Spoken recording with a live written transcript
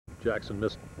Jackson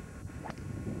missed.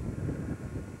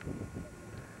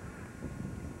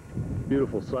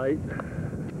 Beautiful site,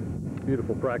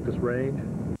 beautiful practice range.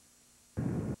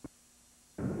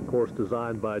 Course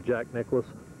designed by Jack Nicholas.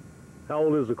 How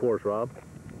old is the course, Rob?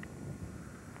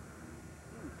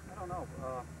 I don't know,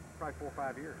 probably 4 or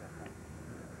 5 years, I think.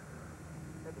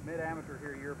 Had the mid-amateur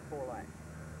here a year before last.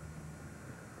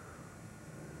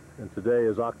 And today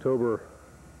is October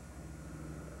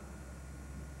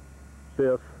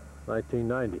 5th,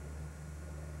 1990.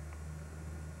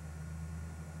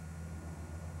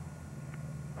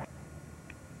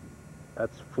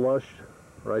 That's flush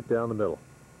right down the middle.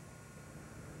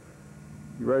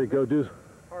 You ready to go do?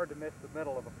 Hard to miss the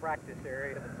middle of a practice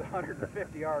area that's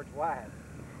 150 yards wide.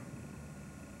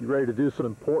 You ready to do something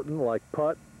important like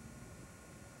putt?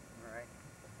 All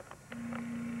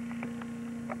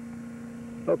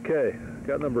right. Okay,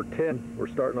 got number 10. We're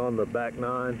starting on the back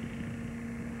 9.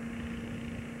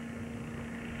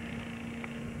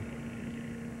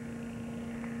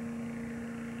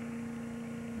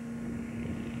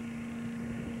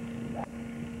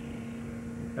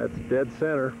 That's dead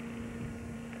center.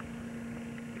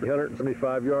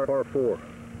 375 yard par 4.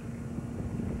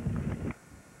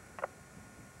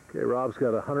 Okay, Rob's got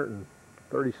a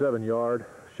 137 yard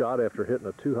shot after hitting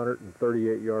a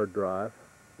 238 yard drive.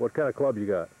 What kind of club you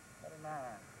got? Got a 9.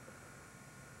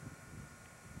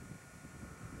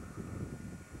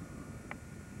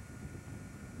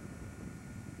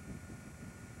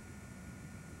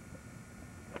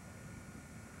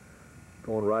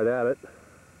 Going right at it.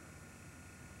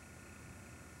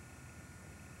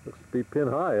 Looks to be pin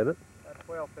high, isn't it? That's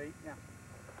 12 feet, yeah.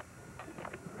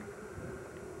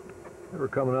 We're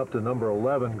coming up to number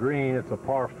 11 green. It's a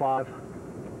par 5.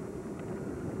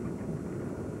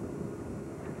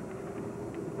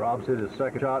 Rob's hit his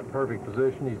second shot in perfect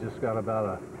position. He's just got about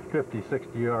a 50,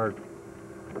 60 yard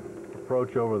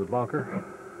approach over the bunker.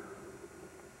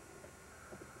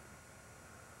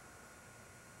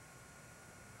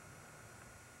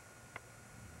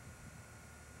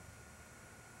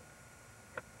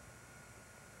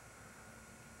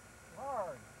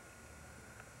 Hard.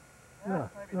 Yeah,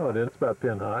 no, it is. It's about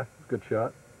pin high. Good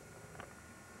shot.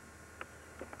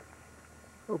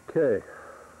 Okay,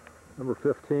 number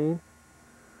 15.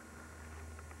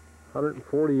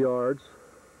 140 yards.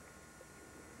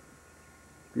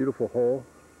 Beautiful hole.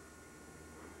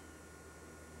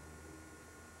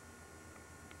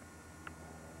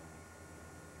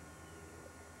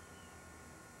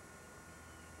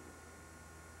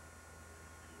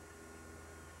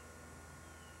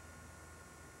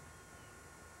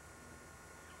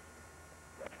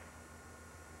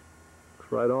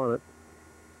 Looks right on it.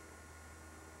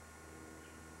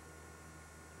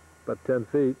 About 10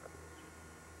 feet.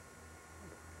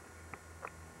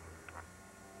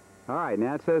 All right,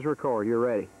 now it says record. You're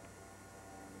ready.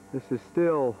 This is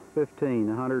still 15,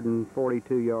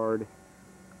 142 yard,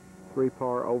 3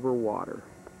 par over water.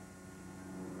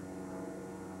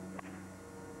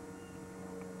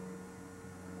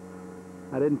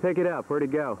 I didn't pick it up. Where'd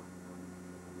it go?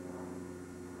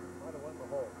 Might have went in the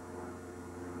hole.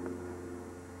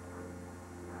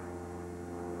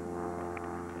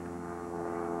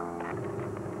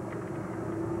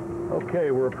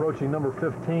 Okay, we're approaching number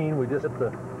 15. We just hit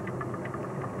the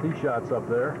tee shots up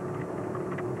there.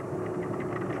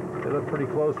 They look pretty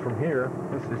close from here.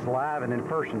 This is live and in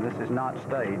person. This is not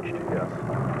staged. Yes.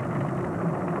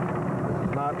 This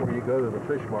is not where you go to the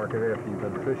fish market after you've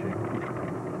been fishing.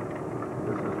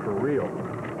 This is for real.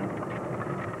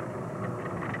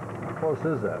 How close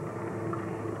is that?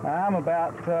 I'm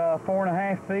about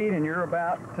 4.5 feet, and you're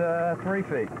about 3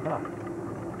 feet. Huh.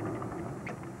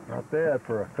 Not bad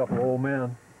for a couple of old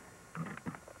men.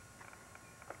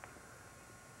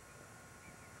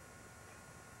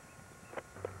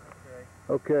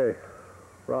 Okay,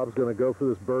 Rob's going to go for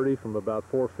this birdie from about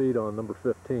 4 feet on number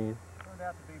 15. Turned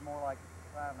out to be more like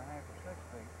 5.5 or 6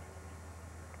 feet.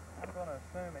 I'm going to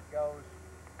assume it goes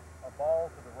a ball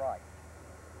to the right.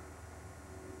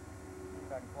 See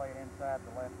if I can play it inside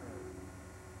the left edge.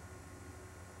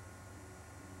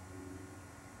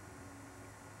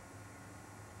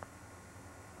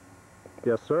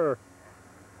 Yes, sir.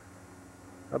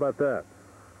 How about that?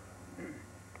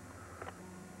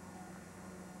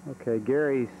 Okay,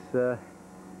 Gary's got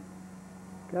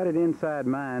it inside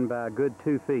mine by a good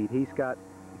 2 feet. He's got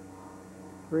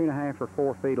 3.5 or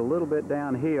 4 feet, a little bit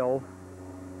downhill.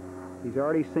 He's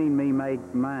already seen me make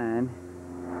mine.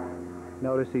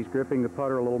 Notice he's gripping the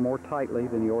putter a little more tightly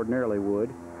than he ordinarily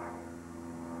would.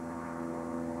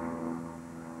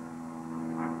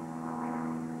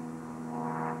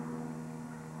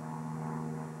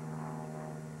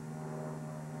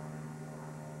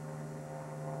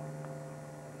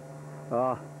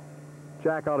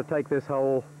 Jack ought to take this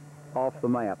hole off the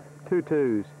map. 2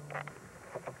 2s.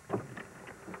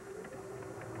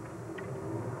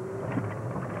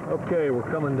 Okay, we're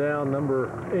coming down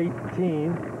number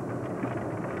 18,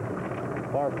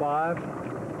 par 5.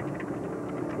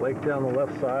 Lake down the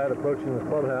left side, approaching the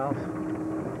clubhouse.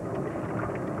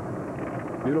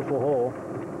 Beautiful hole.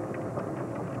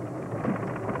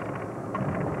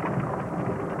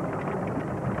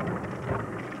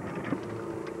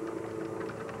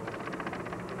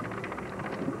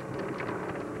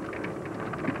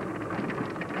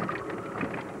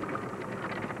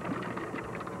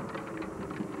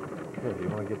 Okay, you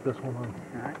want to get this one on?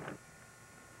 All right.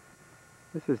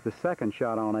 This is the second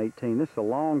shot on 18. This is a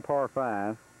long par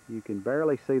 5. You can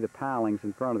barely see the pilings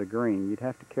in front of the green. You'd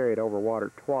have to carry it over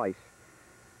water twice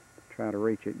to try to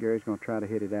reach it. Gary's going to try to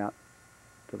hit it out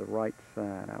to the right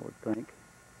side, I would think.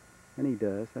 And he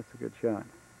does. That's a good shot.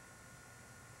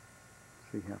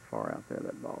 See how far out there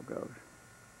that ball goes.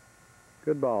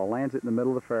 Good ball. Lands it in the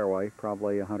middle of the fairway,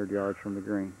 probably 100 yards from the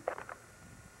green.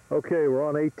 Okay, we're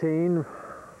on 18.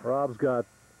 Rob's got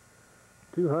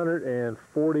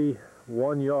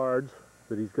 241 yards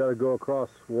that he's got to go across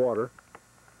water.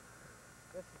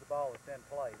 This is the ball that's in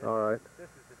play. All right. This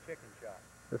is the chicken shot.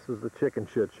 This is the chicken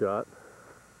shit shot.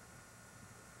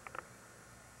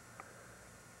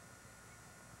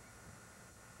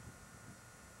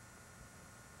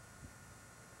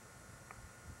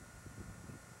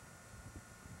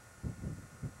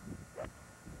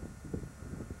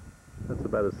 That's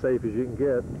about as safe as you can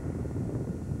get.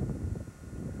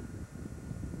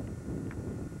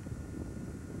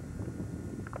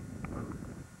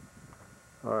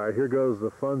 All right, here goes the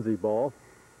Funzy ball.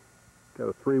 Got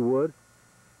a 3-wood,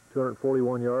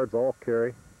 241 yards, all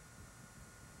carry.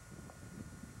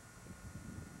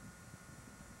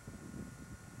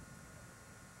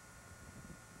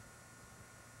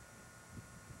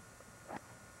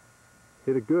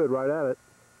 Hit it good right at it.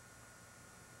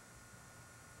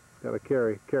 Got a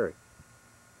carry.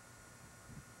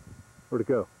 Where'd it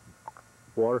go?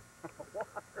 Water? Water.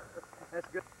 That's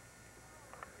good.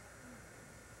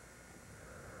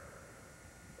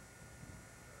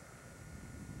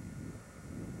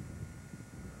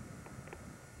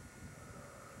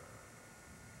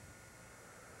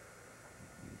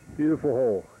 Beautiful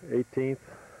hole, 18th,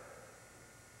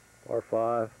 par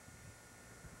 5.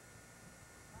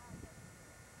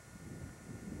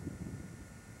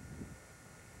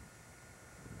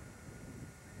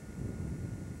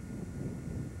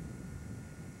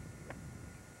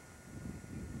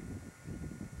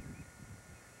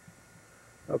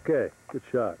 Okay, good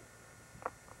shot.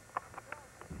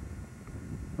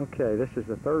 Okay, this is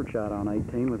the third shot on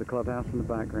 18 with the clubhouse in the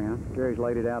background. Gary's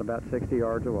laid it out about 60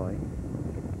 yards away.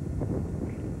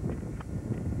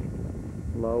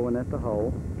 Low and at the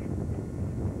hole.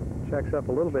 Checks up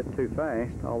a little bit too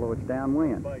fast, although it's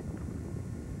downwind.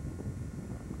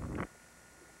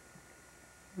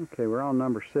 Okay, we're on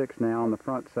number 6 now on the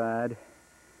front side.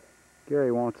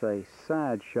 Gary wants a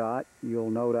side shot. You'll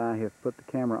note I have put the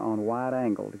camera on wide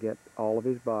angle to get all of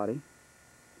his body.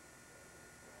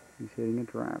 He's hitting a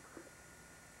driver.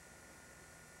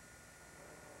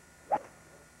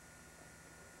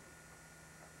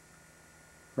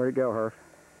 Where'd it go, Herf?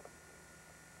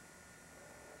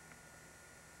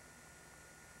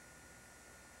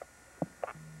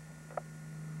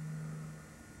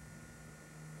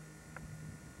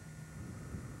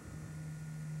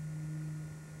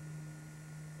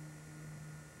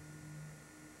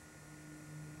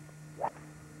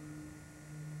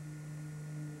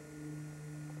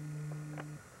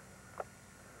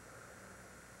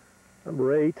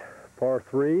 Number 8, par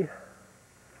 3.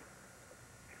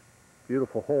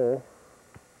 Beautiful hole,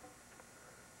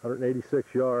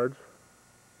 186 yards.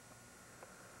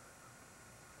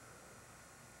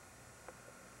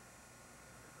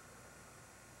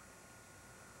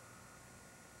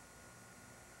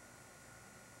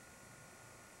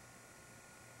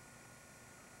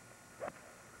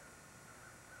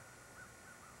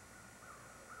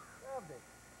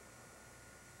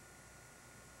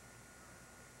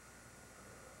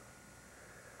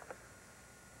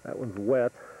 That one's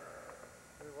wet.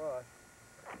 It was.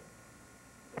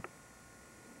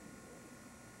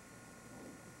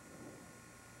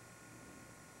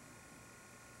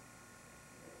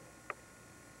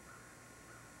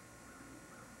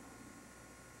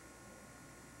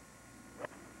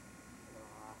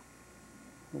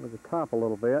 Over the top a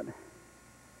little bit,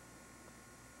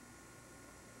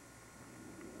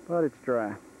 but it's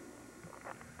dry.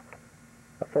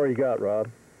 How far you got, Rob?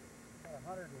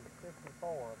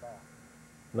 154 about.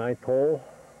 9th hole,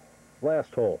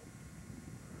 last hole.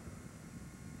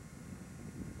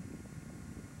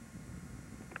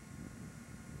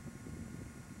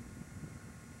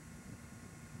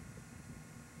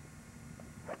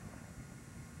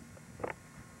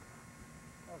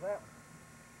 How's that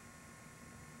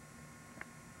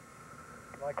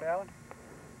one? Like that one?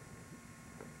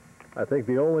 I think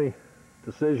the only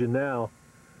decision now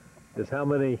is how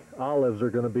many olives are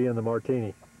going to be in the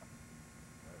martini.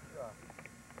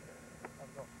 I'm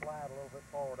going to slide a little bit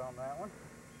forward on that one.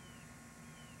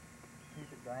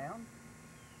 Keep it down.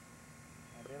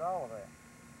 I did all of that.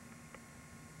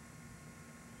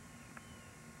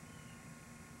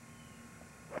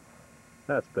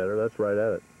 That's better. That's right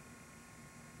at it.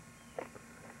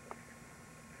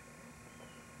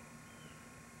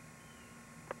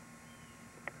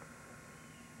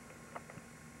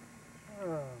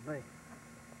 Oh, me.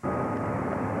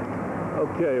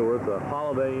 Okay, we're at the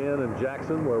Holiday Inn in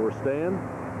Jackson where we're staying.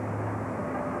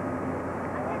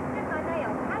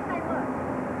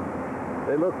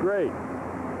 They look great.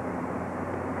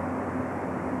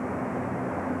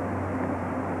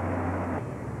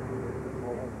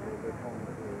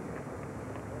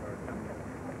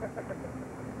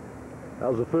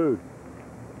 How's the food?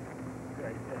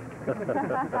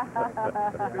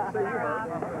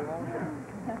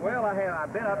 Well,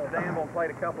 I've been up to Danville and played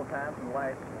a couple of times in the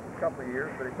last couple of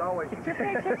years, but it's always...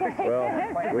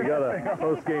 Well, we got a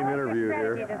post-game interview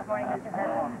here.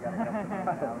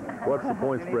 What's the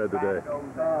point spread today?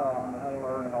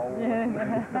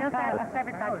 Millsaps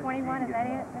favorite by 21, is that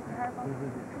it, Mr. Herschel?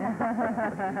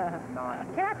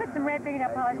 Can I put some red fingernail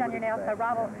polish on your nails so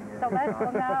Les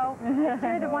will know that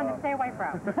you're the one to stay away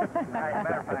from? As a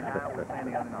matter of fact, I was saying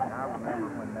the other night, I remember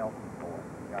when Nelson Ford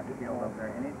got killed up there,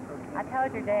 and it took... I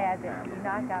told your dad that you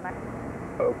knocked out my...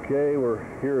 Okay, we're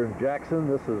here in Jackson.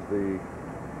 This is the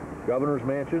governor's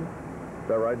mansion. Is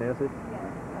that right, Nancy?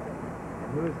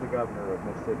 And who is the governor of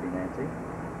Mississippi, Nancy?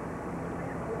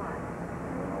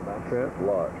 Trent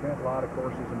Lott. Trent Lott, of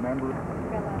course, is a member.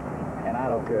 And I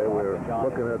don't Okay, we're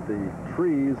looking at the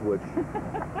trees which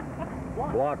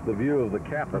block the view of the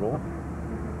Capitol.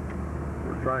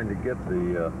 We're trying to get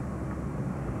the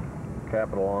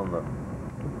Capitol on the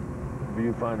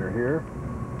viewfinder here.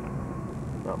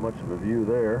 Not much of a view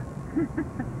there.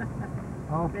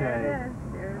 Okay.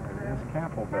 There's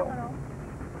Capitol Bill.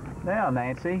 Now,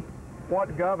 Nancy,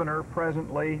 what governor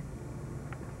presently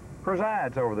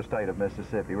presides over the state of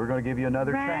Mississippi? We're going to give you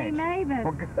another chance. Anybody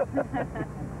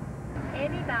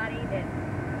that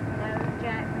knows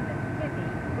Jackson, Mississippi,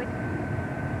 would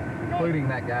Including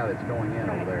that guy that's going in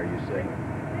over there, you see. think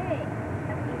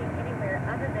of eating anywhere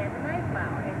other than the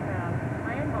Mayflower. It's a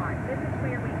landmark. This is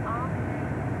where we often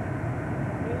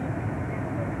eat.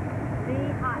 The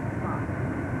hot spot.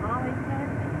 Always has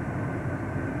been.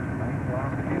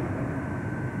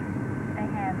 They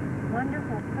have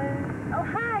wonderful food. Oh,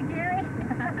 hi, Gary.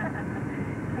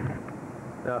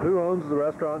 Now, who owns the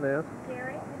restaurant, Nance?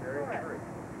 Gary.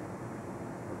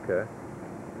 Okay.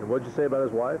 And what'd you say about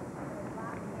his wife?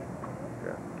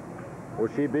 Okay. Will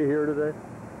she be here today?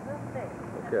 We'll see.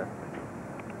 Okay.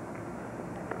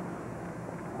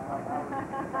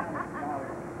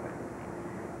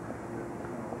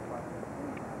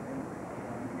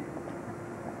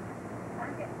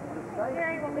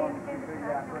 Gary will be in the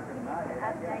conference. He needs to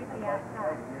update the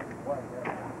outside.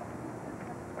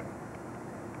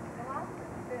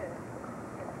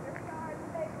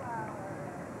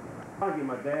 I get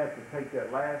my dad to take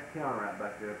that last counter out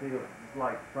back there. I think it's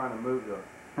like trying to move the...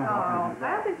 Oh, I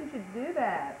don't think you should do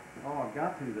that. Oh, I've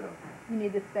got to though. You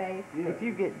need to stay. Yeah. If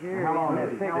you get Jerry How long in that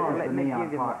is- picture, how long is let the me neon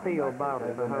give him a clock field back bottle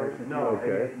there? to hold. No,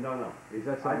 Okay. no. Is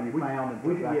that something you found and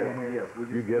we put back yes, in here? yes. We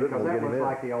You get it, Because we'll that get him looks in.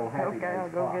 like the old Happy Okay, Days I'll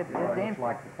go clock. get it. It It's looks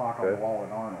like the clock on Okay. the wall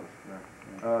at Arnold's.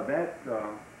 That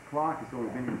clock has only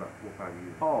been here about 4 or 5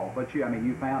 years. Oh, but I mean,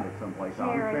 you found it someplace. We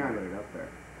Jerry. found it up there.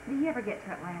 Do you ever get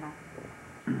to Atlanta?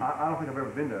 I don't think I've ever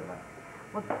been to Atlanta.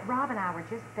 Well, Rob and I were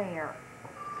just there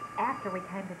after we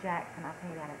came to Jackson. I'll tell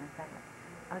you about it in a second.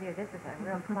 Oh dear, this is a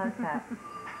real close-up.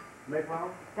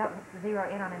 Mayflower? Don't zero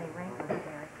in on any wrinkles,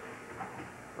 Jerry.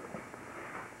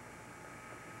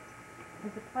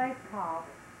 There's a place called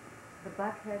the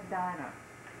Buckhead Diner.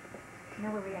 You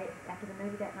know where we ate after the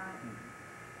movie that night?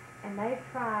 And they've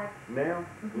tried... Now?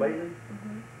 Lately?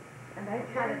 And they've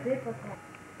tried to duplicate...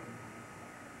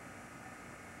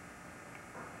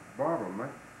 Barbara, man.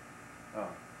 Oh.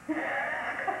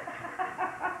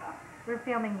 We're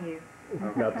filming you.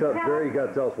 Now, Jerry, you got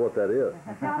to tell us what that is.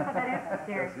 Tell us what that is,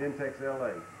 Jerry. That's Intex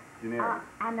LA. Generic.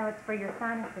 I know it's for your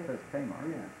sinuses. Says Kmart. Oh,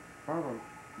 yeah. Barbara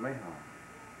Mahon.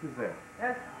 Who's that?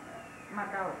 That's my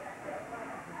dog.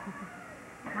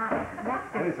 That's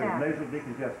That good is a stuff. nasal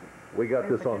decongestant. We got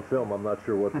this on film. I'm not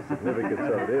sure what the significance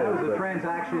of it That was is. a But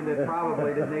transaction that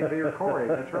probably didn't need to be recorded.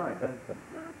 That's right.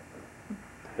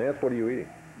 Nance, what are you eating?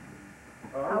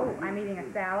 Oh, I'm eating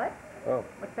a salad Oh,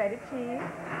 with feta cheese,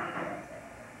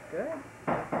 Good.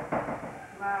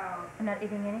 Wow. I'm not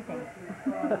eating anything.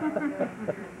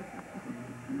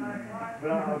 But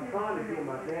I was trying to get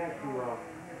my dad to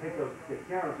take the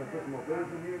counters and put some more booze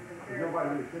in here, because nobody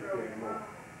really sits there anymore.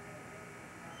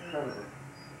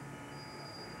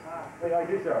 Hey, how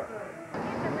you, sir?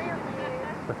 It's the rear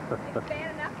view.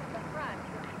 Expand enough from the front.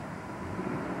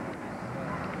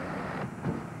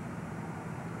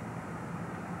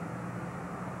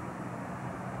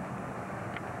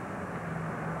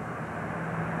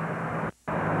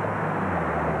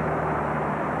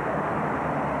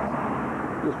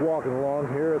 Just walking along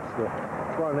here, it's the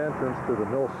front entrance to the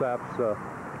Millsaps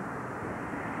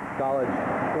college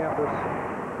campus.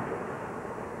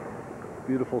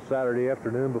 Beautiful Saturday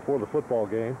afternoon before the football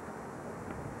game.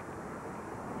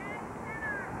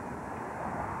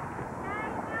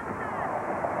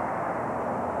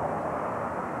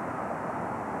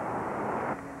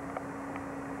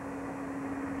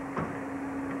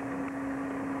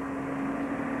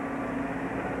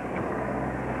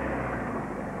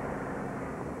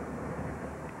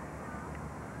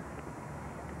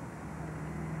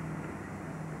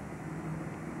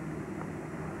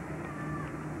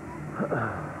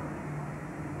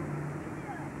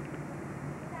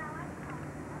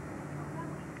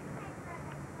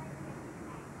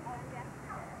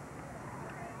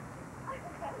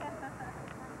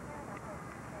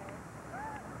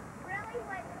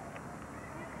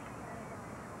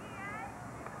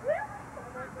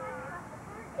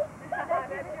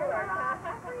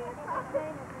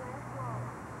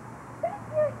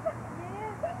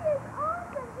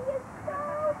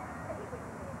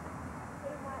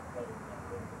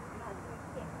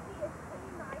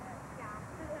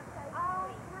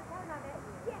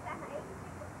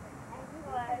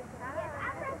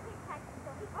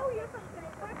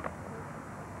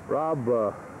 Rob,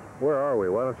 where are we?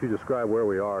 Why don't you describe where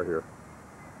we are here?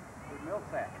 We're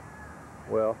Millsaps,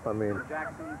 Well, I mean,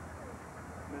 Jackson,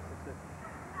 Mississippi.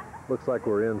 looks like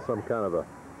we're in some kind of a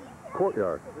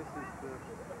courtyard. This is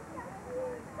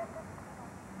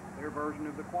their version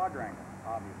of the quadrangle,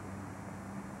 obviously.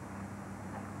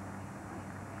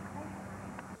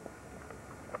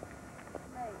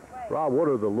 Rob, what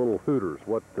are the little hooters?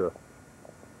 What I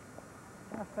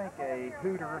think a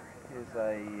hooter is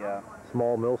a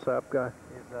small Millsap guy?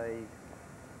 the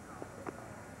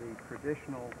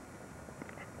traditional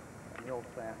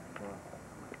Millsap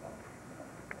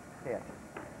pet.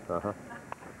 Uh-huh.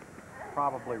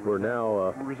 Probably We're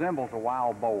now, resembles a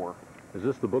wild boar. is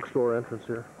this the bookstore entrance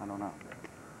here? I don't know.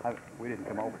 We didn't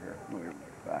come over here. We were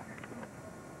back.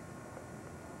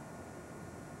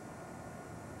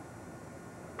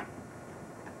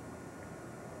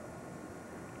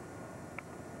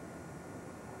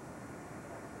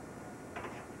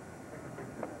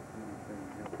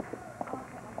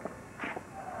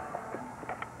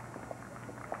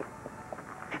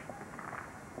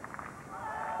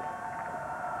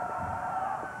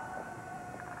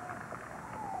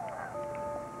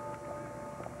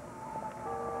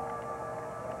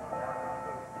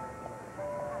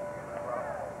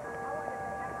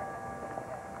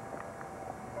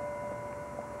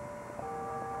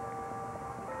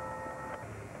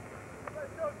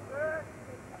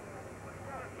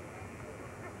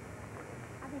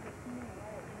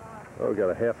 Oh, we got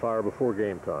a half hour before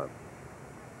game time.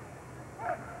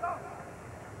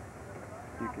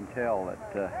 You can tell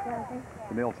that the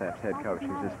Millsaps head coach,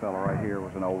 who's this fellow right here,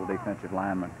 was an old defensive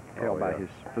lineman. Tell by yeah. his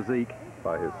physique.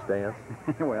 By his stance.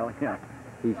 Well, yeah.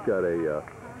 He's got a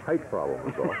height problem,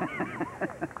 is all. Would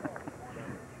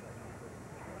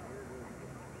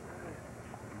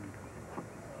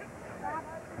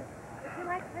you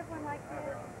like this one like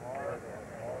this?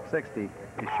 60 is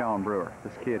Sean Brewer.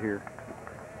 This kid here,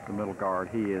 the middle guard,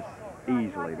 he is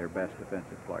easily their best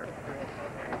defensive player.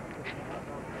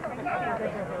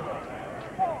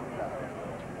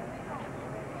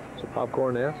 Some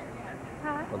popcorn, yes?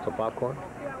 Huh? Want some popcorn?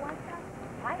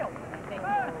 I don't think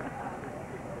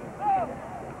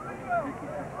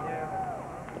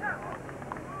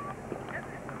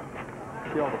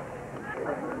Killed it.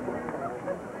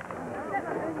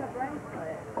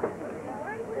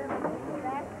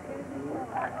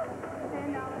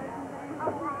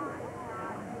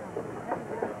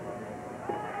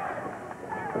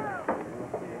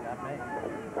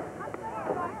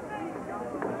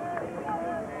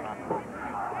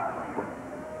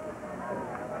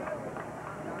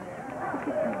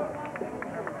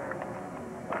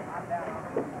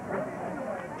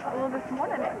 Well, this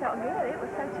morning it felt good. It was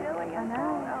so chilly. I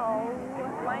know. Oh,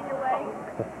 laying your way.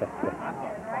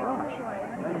 Gosh.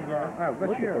 There you go. Oh,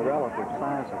 look at the relative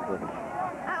size of the...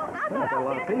 Oh, a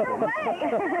lot of people.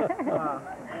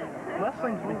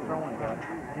 Leslie's been throwing good.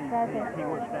 He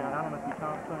was down. I don't know if you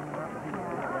talked to him or not, but he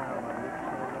was down.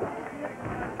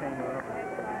 Came up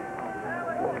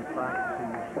and practiced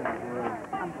in the room.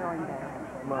 I'm throwing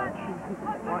back. Much.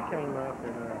 I came up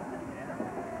and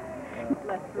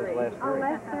Last three. Oh,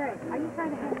 last three. Are you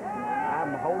trying to hand it to me?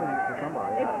 I'm holding it for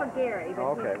somebody. It's for Gary. But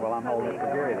Okay, well, I'm holding it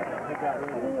for Gary then. he got rid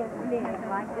He of is big,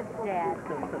 like his dad.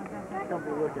 Come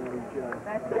be looking at each other.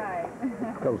 That's right.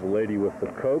 Comes a lady with the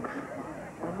Cokes.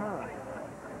 Uh-huh.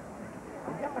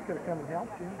 Yeah, I could have come and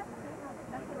helped you.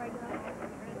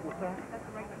 What's that?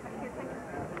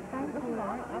 Thank you. I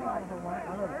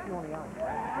know the few on the ice.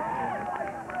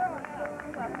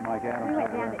 Mike We Adams went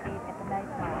over down there. to eat at the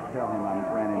Millsaps. Tell him I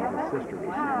ran into his sister this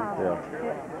year. Yeah.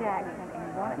 Jackson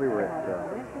and one. We were at an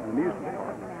amusement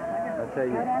park. I tell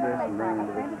you this and ran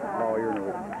into this lawyer and it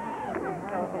was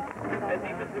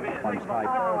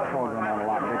type program on a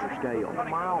lot bigger scale.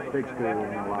 Big school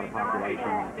and a lot of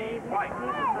population.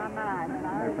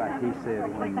 Matter of fact, he said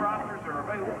when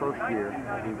the first year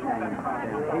he came down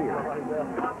here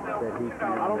that he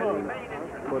found the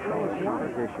football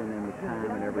competition and the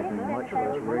time and everything much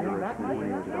less rigorous than when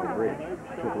he was at Oak Ridge.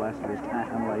 Took less of his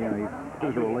time. Well, you know, it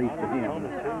was a relief to him.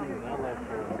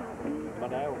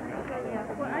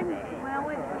 Well,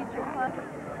 it's your club.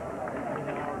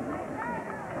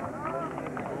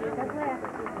 That's left.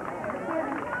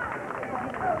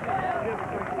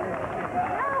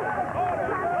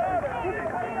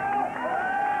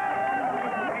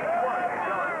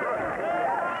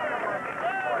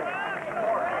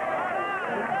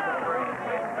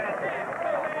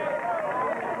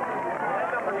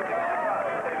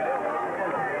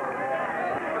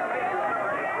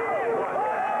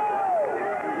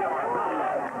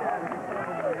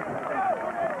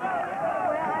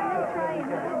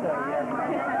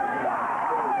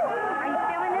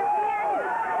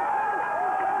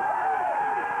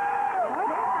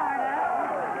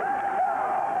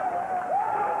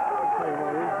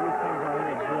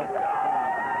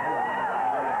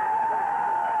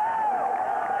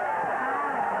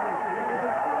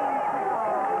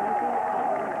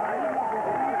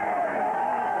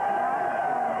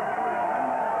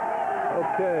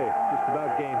 Okay, just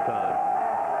about game time.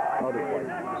 Other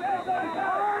place.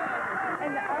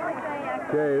 And the only thing I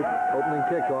Okay, opening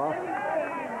kickoff.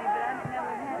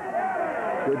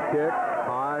 Good kick,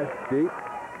 high, deep,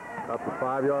 up the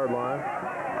 5-yard line.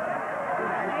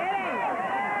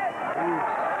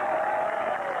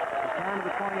 Return to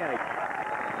the 28.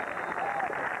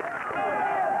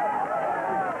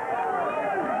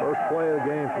 First play of the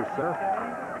game for Seth.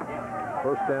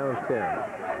 First down and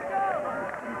 10.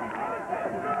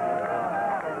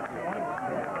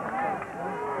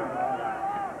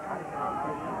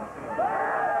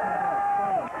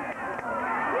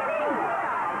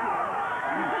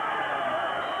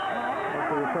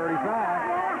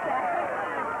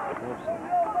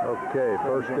 Okay,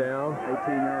 first down.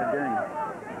 18-yard gain.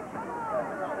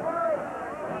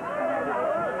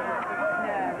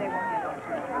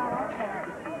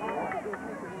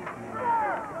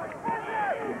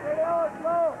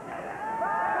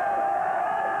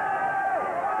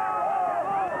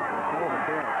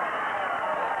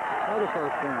 Another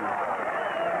first down.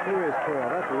 Who is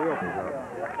 12? That's a real pick.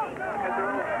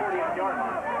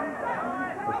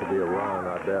 This will be a run,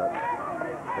 I bet.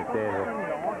 McDaniel.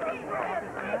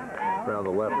 Around the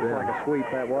left end. Like a sweep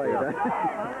that way. Yeah.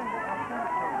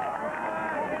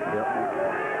 Yep.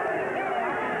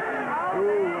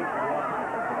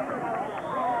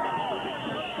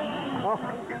 Oh,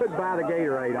 goodbye the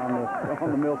Gatorade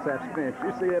on the Millsaps bench.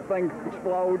 You see that thing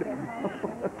explode?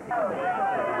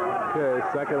 Okay,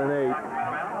 2nd and 8.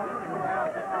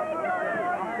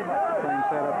 Same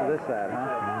setup to this side,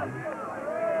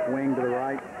 huh? Wing to the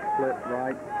right, split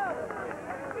right.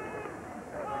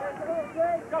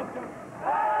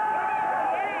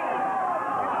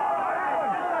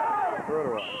 Throw it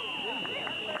away.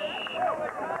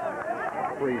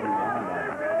 Freezing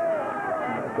linebacker.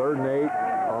 3rd and 8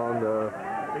 on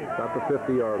about the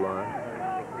 50-yard line.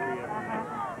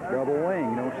 Double wing.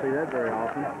 You don't see that very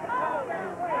often.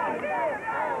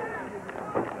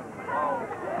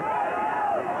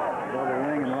 Double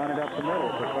wing and run it up the middle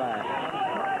for 5.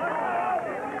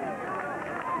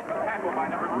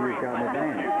 Here's got an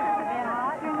advantage.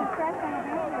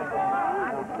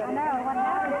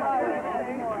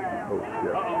 Oh,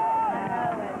 shit.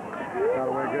 Got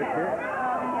away a good kick.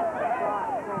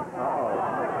 Uh-oh.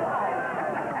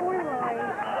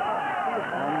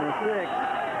 On the 6.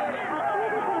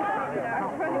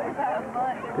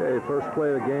 Okay, first play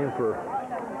of the game for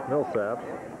Millsaps.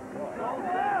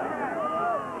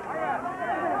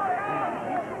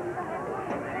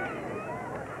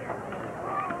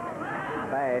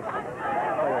 nice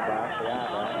quarterback, the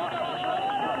I-back.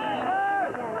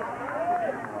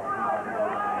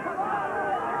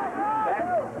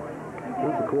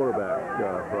 Who's the quarterback, I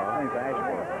Rob? think it's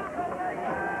Ashworth.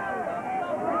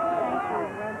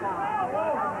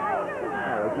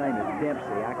 Oh, his name is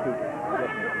Dempsey. I keep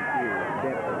getting confused.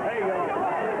 Dempsey. There you go.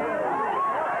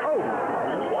 Oh,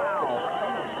 wow.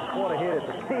 What a hit at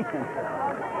the 10.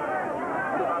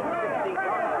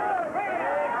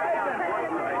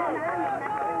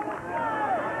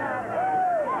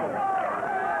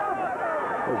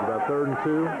 It was about 3rd and 2?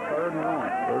 3rd and 1.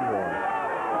 3rd and 1.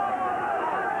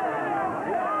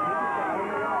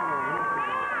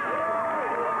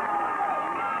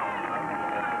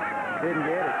 Didn't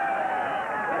get it.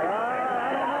 I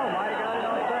don't know. Might have got it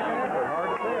on second effort. Hard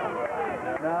to tell.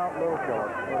 No, little short.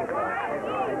 Little short.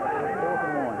 4th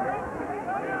and 1.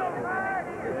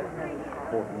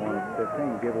 4th and 1 at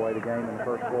 15. Give away the game in the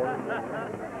first quarter.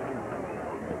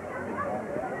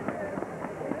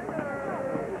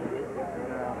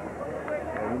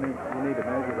 You need to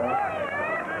measure that.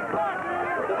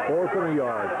 4th and a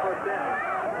yard.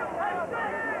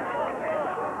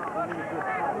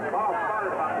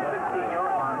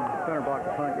 Center block the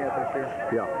punt yet this year?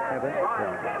 Yeah. Have they? Yeah.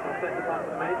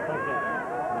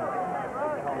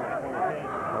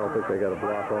 I don't think they got a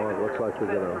block on it. Looks like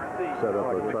they're going to set up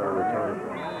or try to return it.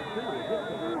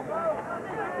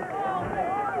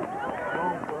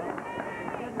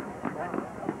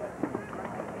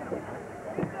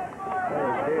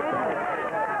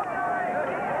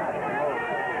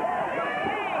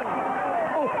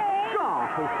 Oh,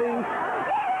 gosh, see?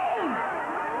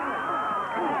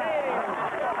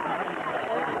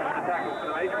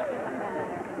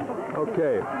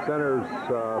 Okay, Center's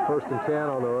 1st and 10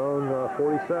 on their own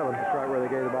 47. That's right where they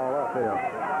gave the ball up. Yeah.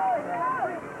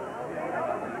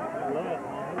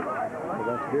 Well,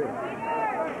 that's good.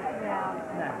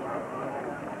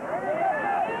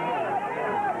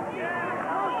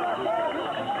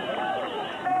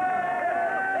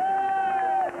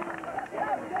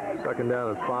 Second down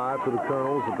and 5 for the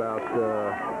Colonels, about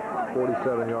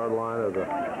 47-yard line of the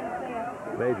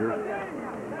Majors.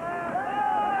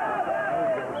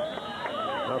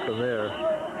 Nothing there.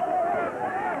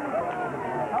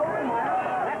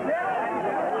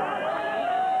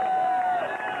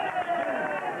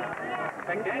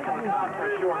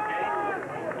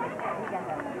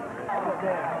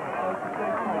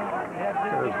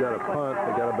 Center's got a punt.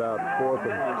 They got about 4th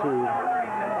and 2.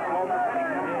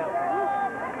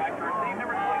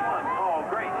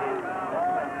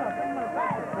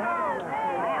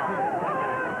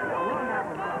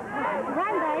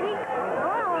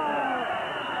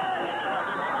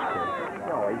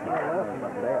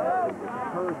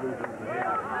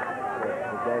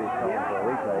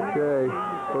 Okay,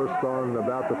 first on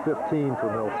about the 15 for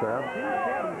Millsaps.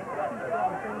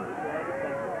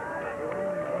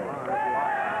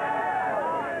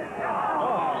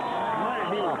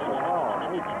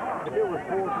 If it was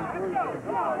 4th and 3,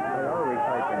 they are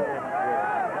retaking it.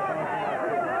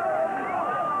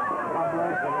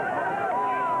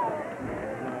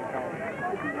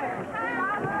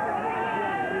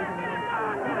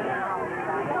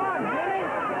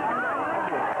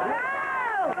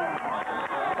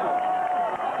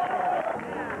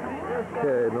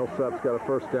 Okay, Millsaps got a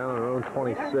first down on their own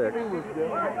 26.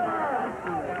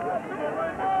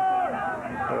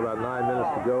 Got about 9 minutes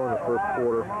to go in the first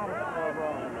quarter.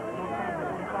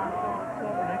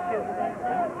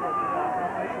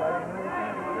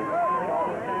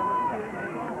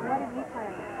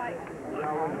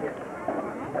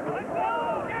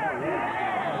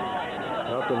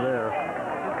 Nothing there.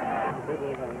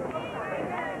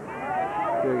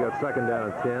 Okay, you got second down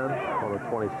and 10 on the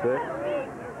 26.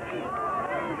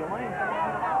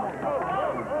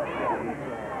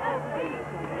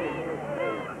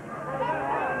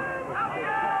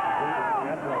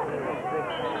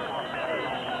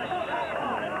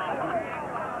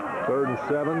 Third and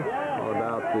 7 on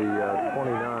about the 29.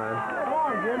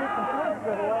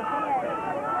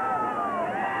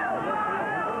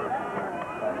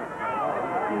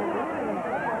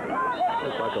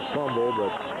 Looks like a fumble, but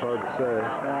it's hard to say.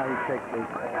 Now he takes the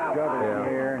governor in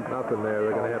here. And nothing there.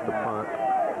 They're going to have to punt.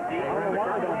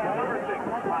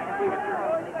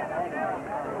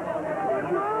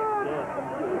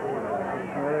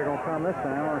 Well, they're going to come this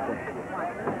time, aren't they?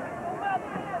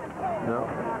 No.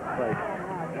 Safe.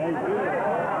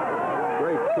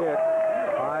 Great kick.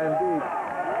 High and deep.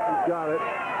 He's got it.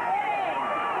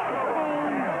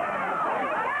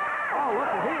 Oh,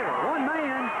 look at here. One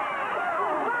man.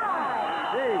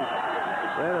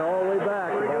 Ran it all the way back.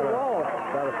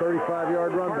 About a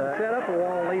 35-yard run back. Set up a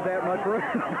wall and leave that much room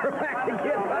for back to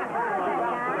get back.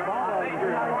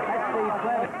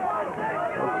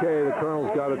 Okay, the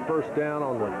Colonel's got it first down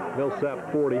on the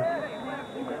Millsap 40.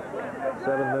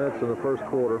 7 minutes in the first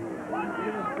quarter.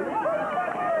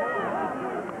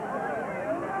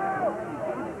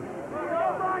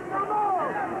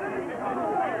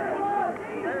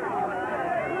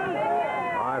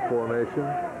 I formation.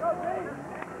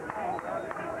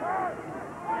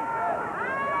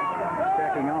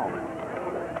 Checking off.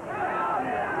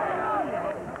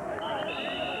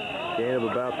 Gain of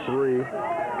about 3.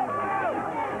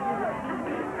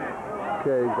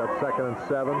 Okay, he's got 2nd and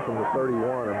 7 from the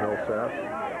 31 of Millsaps.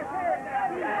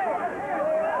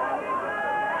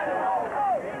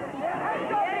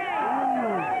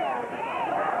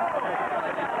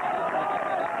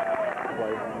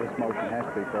 This motion has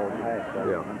to be forward pass. So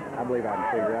Yeah. I believe I can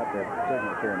figure out that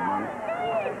signal here in a minute.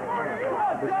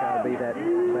 This got to be that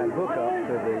hook up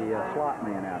to the slot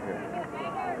man out here.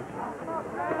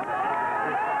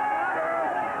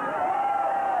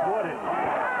 What is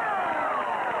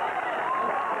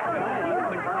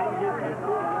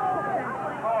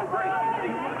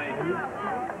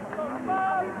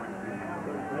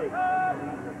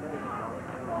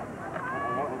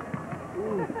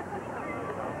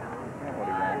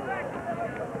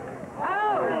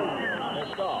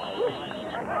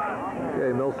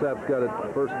Okay, Millsap's got it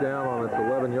first down on its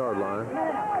 11-yard line.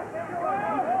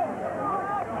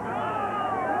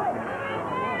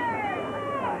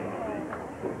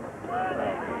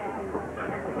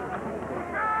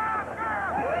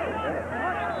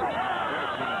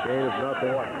 Gain of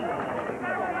nothing.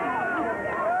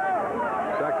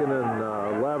 2nd and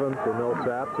 11 for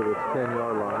Millsaps at its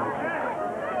 10-yard line.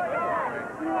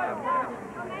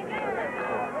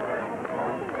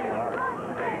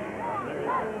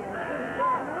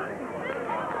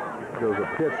 Goes a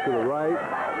pitch to the right.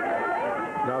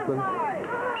 Nothing.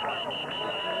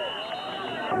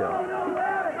 Yeah.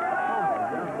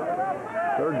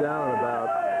 3rd down and about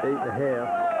 8.5.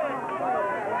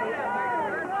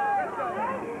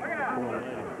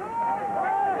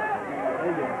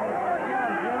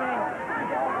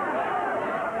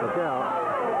 Look out.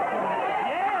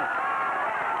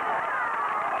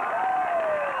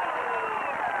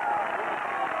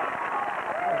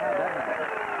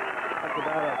 That's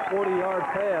about a 40-yard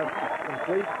pass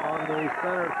complete on the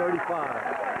center 35.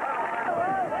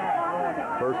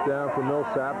 First down for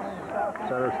Millsaps.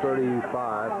 Center's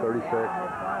 35, 36.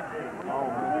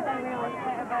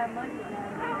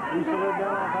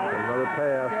 Another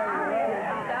pass.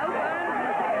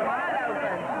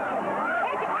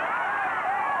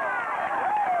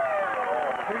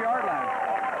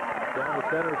 Down the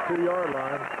center's 2-yard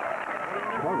line.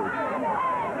 Covered.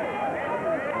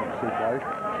 See place.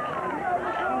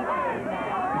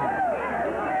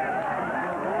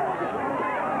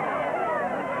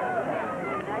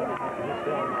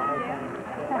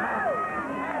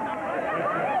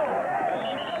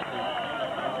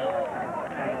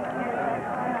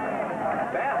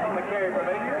 Bass on the carry for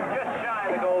Baker, just shy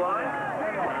of the goal line.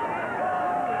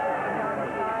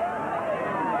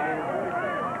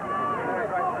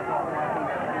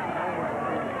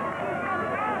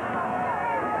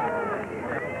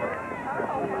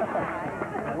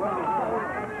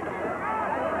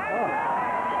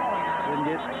 Didn't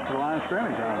get to the line of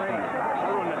scrimmage, I don't think.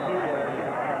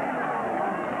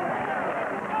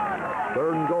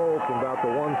 3rd and goal from about the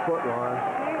 1-foot line.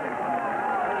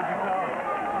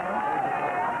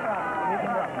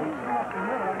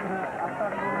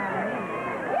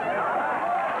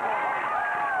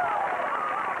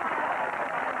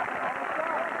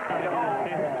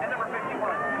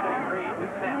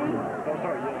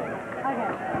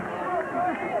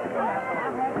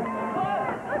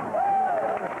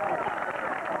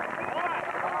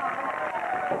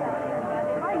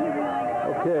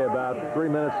 Okay, about 3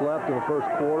 minutes left in the first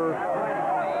quarter.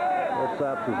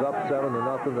 Millsaps is up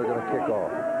 7-0. They're going to kick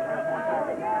off.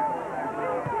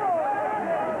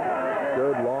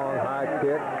 Good long high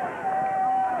kick.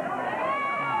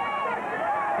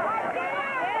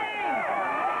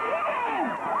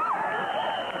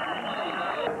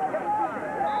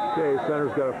 Okay,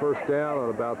 center's got a first down on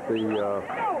about the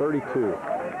 32,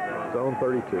 zone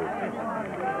 32.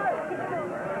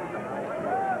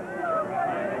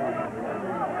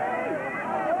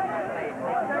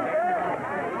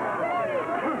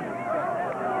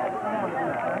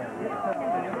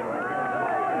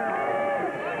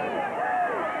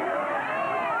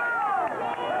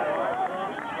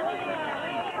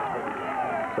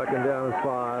 Second down and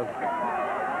 5.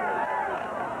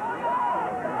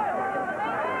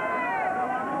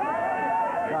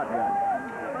 Shotgun.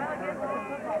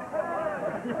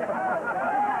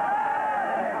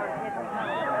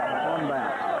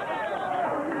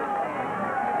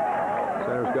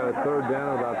 third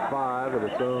down, about 5 at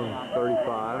its own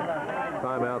 35.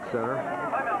 Timeout, center.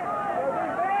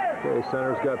 Okay,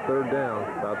 center's got third down,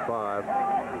 about 5.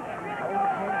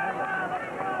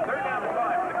 Third down and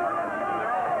 5. They're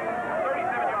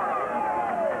 37-yard line.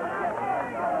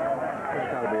 It's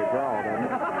got to be a draw, doesn't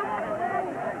it?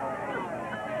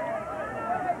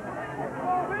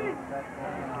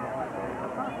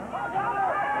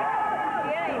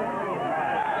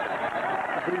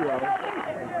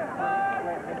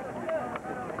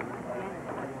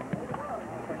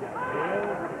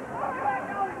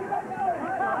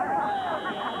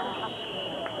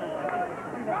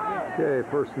 Okay,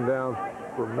 first and down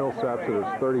for Millsaps at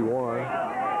its 31.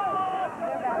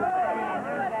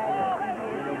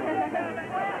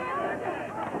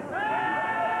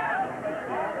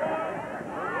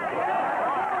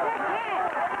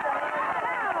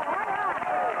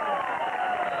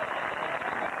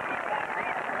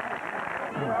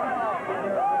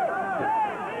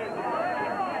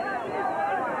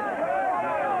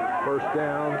 First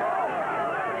down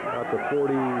at the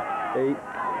 48.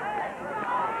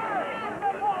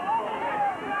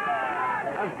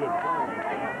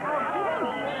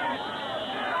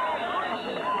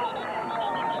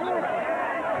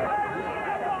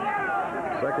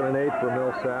 Second and 8 for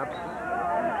Millsaps.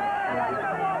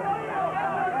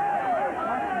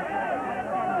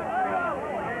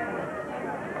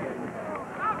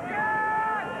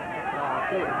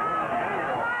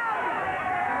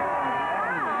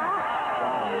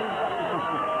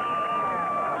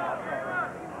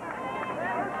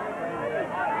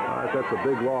 That's a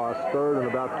big loss. Third and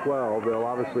about 12. They'll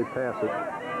obviously pass it.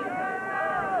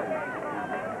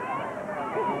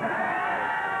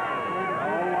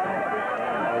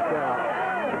 Look out.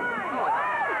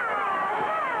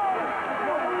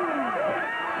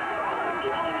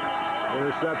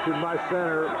 Interception by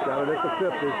center. Got it at the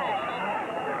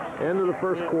 50. End of the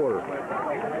first quarter.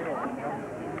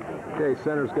 Okay,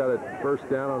 center's got it first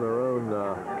down on their own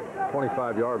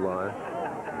 25-yard line.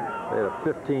 They had a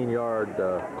 15-yard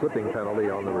clipping penalty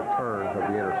on the return of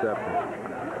the interception.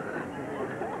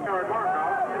 Yard mark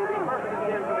off. It'll be first and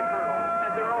 10 for the Colonel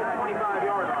at their own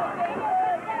 25-yard line.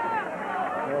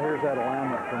 Well, here's that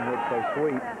alignment from which they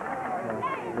sweep.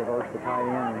 Reverse the tight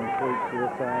end and then sweep to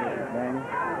this side of Danny.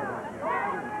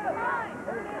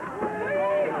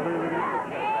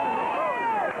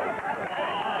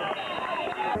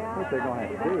 What they're going to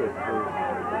have to do is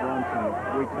run some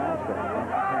weak side stuff,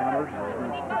 counters,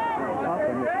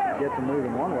 something that gets them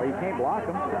moving one way. You can't block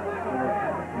them.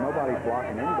 Nobody's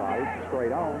blocking anybody. It's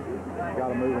straight on. You got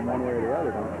to move them one way or the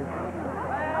other, don't you?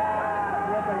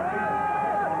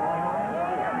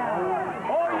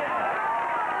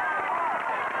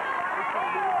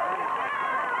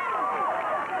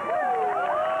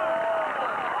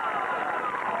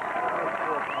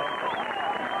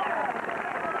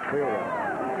 Field goal.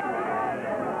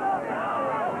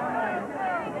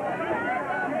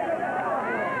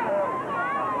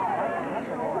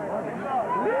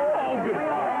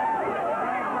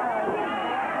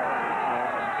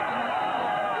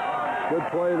 Good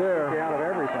play there. Took you out of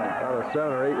everything. About a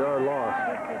 7 or 8 yard loss.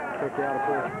 Took you out of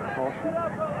full caution.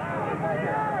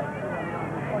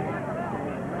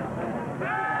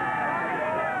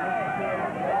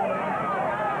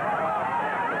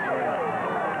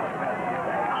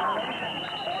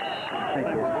 I think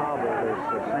his hobble is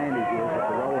Sandy's is at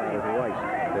the rollout of the waist.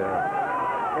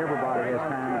 Yeah. Everybody has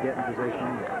time to get in position,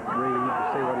 read, to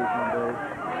see what he's going to do.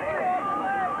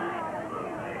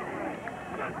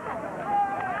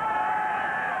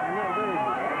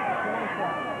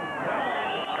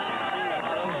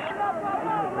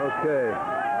 Okay.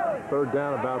 Third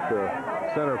down about the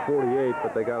center 48,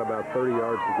 but they got about 30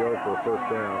 yards to go for a first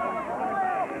down.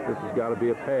 This has got to be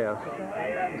a pass.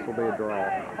 This will be a draw.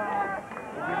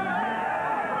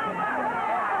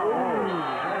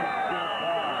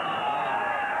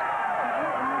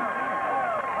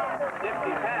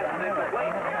 Nifty pass and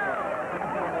incomplete.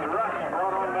 The rush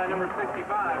brought on by number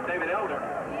 65, David Elder.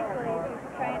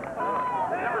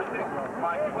 Number 6,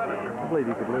 Mike Clevenger. I believe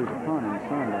you could lose a punt in the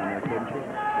sun down there, couldn't you?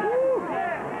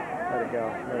 Let it go.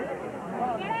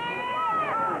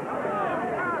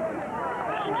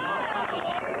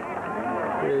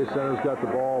 Okay, center's got the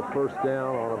ball first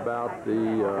down on about the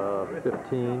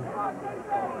 15.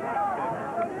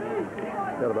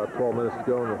 Got about 12 minutes to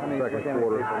go in the second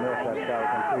quarter. Millsaps got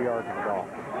within 2 yards of the ball.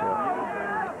 Yeah.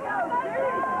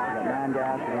 Got 9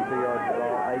 guys within 2 yards of the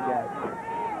ball, 8 guys.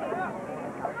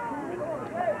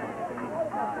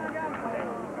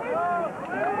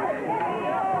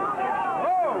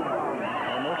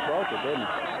 Almost broke it, didn't it?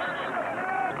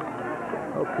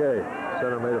 Okay,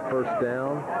 center made a first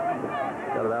down.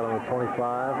 Got it out on the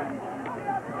 25.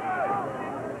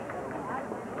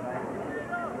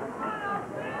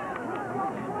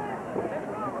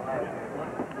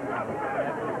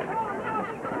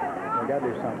 We got to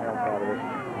do something else out of this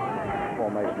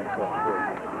formation except three.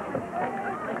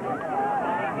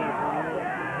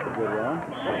 Good run.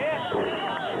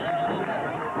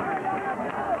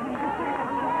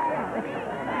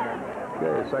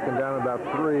 Okay, second down, about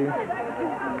 3.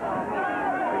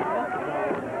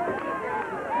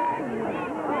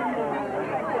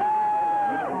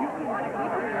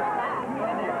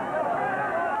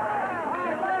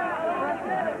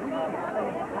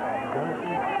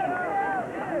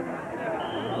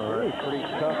 Pretty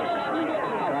tough.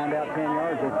 Grind out 10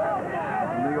 yards. The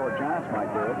New York Giants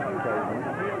might do it occasionally.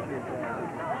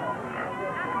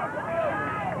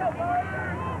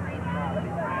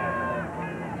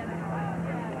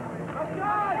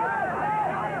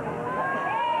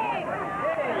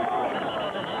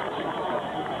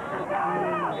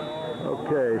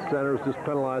 Okay, Centers just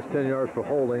penalized 10 yards for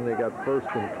holding. They got first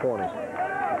and 20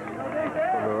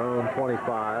 from their own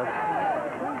 25.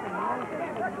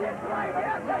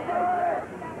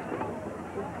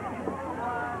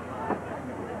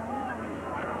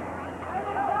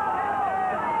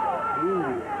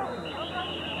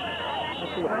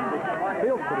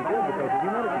 Feels pretty good because the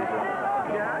humidity's low.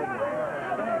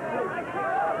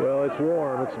 Well, it's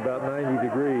warm. It's about 90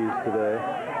 degrees today.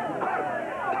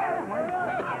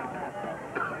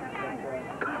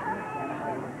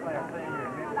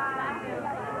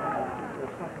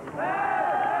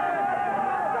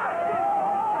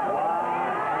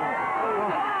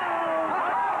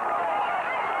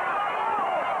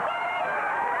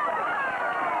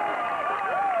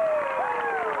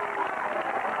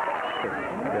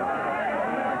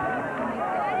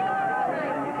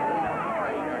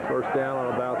 First down on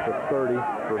about the 30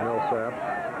 for Millsaps.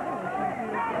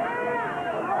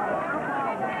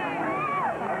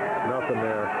 Nothing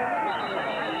there.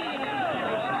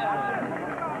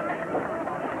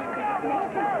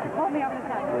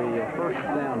 The first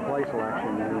down play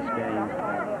selection in this game.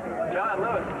 John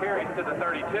Lewis carries to the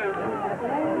 32.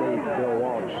 Leaves Bill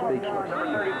Walsh speechless.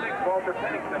 Number 36, Walter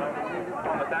Pennington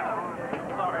on the tackle.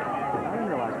 Sorry. I didn't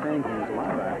realize Pennington was a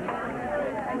linebacker.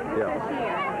 Yeah.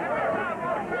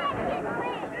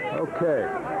 Okay.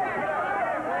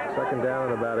 Second down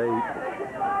and about 8.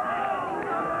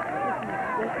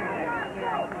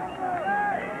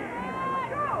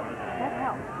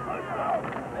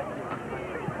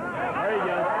 There you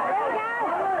go.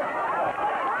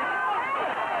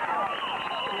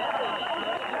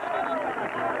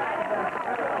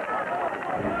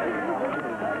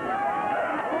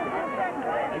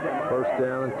 First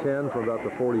down and 10 from about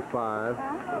the 45.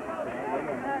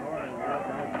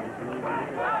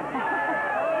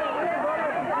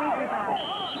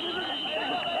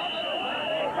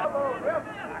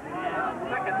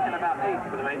 Second and about 8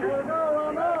 for the Rangers.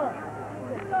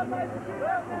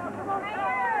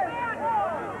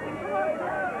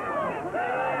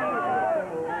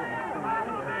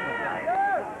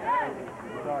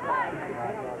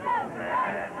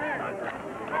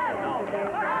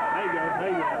 There you go. There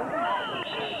you go.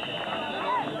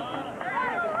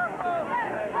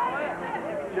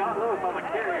 John Lewis on the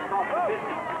carry across the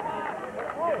 50.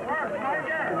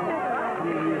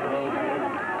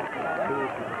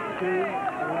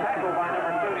 Tackle by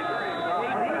number 33.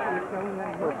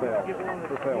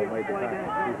 Purfell made the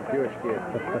tackle. He's a Jewish kid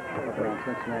from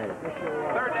Cincinnati.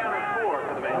 Third down and 4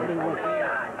 for the Rangers.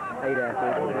 8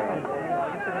 athletes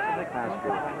high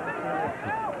school.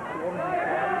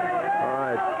 All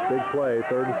right, big play,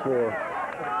 3rd and 4.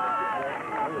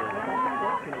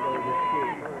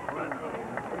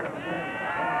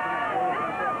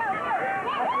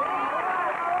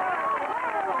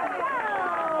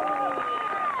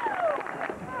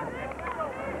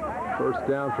 First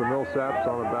down for Millsaps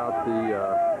on about the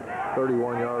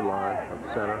 31-yard line of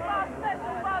center.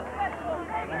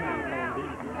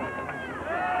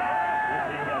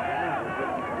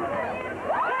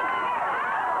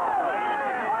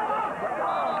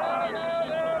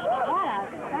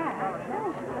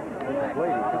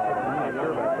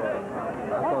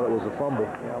 I thought it was a fumble.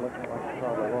 Yeah, looks like it's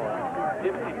probably was.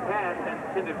 Empty pass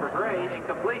intended for Gray,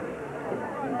 incomplete.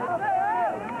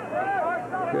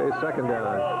 Okay, second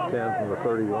down, 10 from the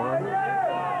 31.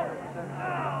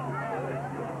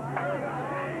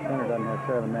 Center doesn't have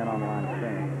 7 men on the line of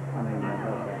scrimmage. I mean,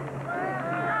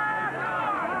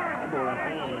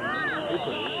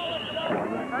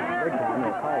 big time,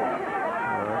 they'll call it.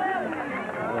 All right.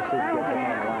 Let's see if we get them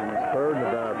on the line. Third and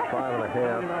about 5.5.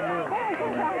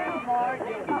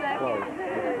 It's close.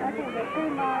 too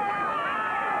much.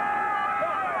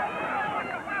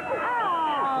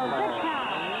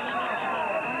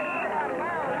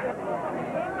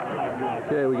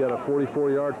 Okay, we got a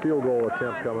 44-yard field goal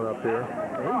attempt coming up here. He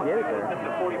can get it there. That's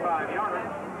a 45-yarder.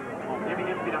 Giving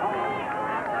him to the home.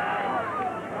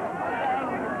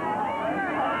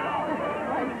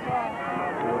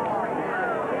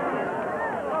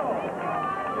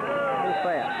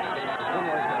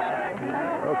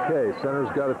 Okay,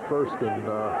 center's got it first and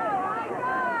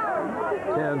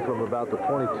 10 from about the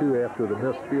 22 after the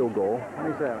missed field goal.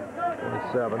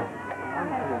 27.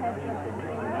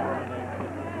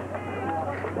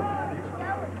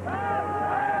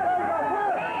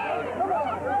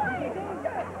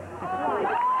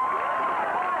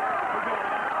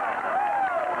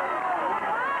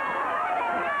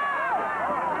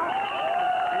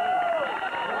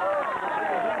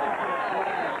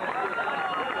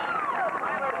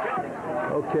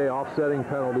 Okay, offsetting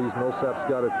penalties. Millsaps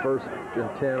got it first and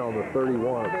 10 on the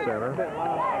 31 at center.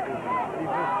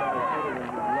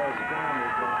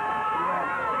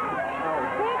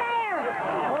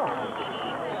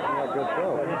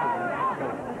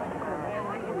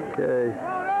 Okay.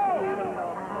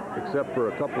 Except for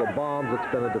a couple of bombs,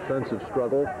 it's been a defensive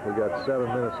struggle. We got 7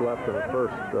 minutes left in the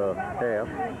first half.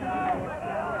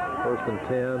 First and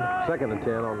 10, second and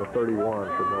 10 on the 31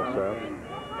 for Millsaps.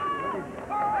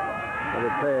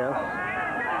 Another pass.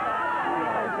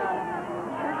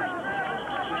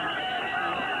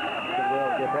 Could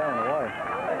well get that in the way.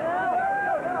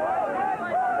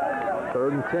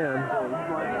 Third and 10.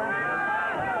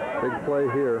 Big play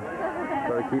here.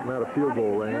 Try to keep him out of field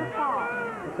goal range.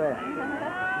 What's that?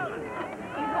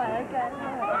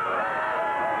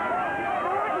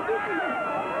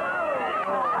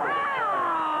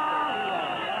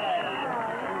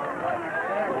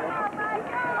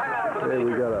 Okay,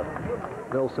 we got a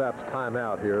Millsaps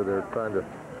timeout here. They're trying to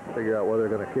figure out whether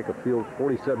they're going to kick a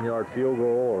 47-yard field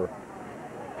goal or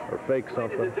fake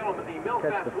something.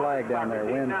 Catch the flag down there.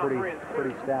 Wind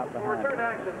pretty stout behind.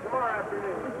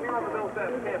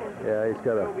 Yeah, he's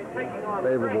got a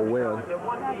favorable wind.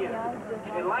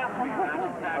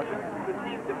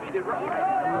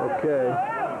 Okay,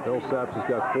 Millsaps has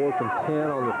got 4th and 10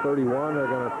 on the 31. They're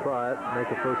going to try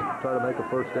to make a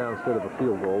first down instead of a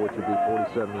field goal, which would be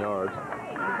 47 yards.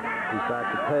 He's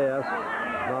back to pass.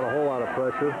 Not a whole lot of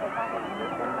pressure.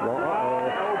 Uh-oh.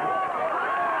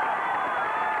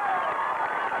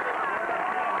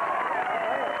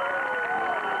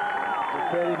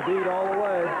 He beat all the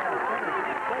way.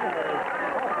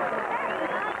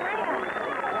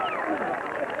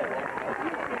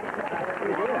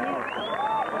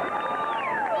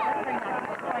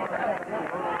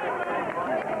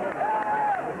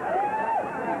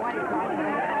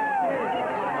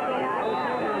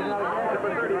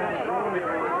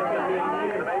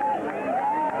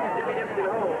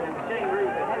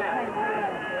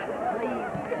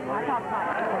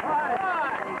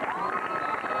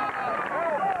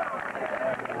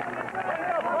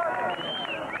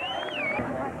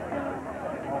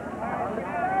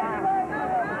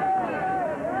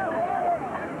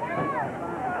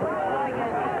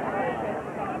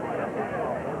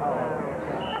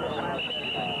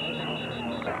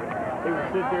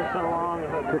 Sit there so long.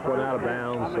 Kick one out of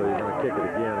bounds, so he's going to kick it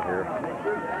again here.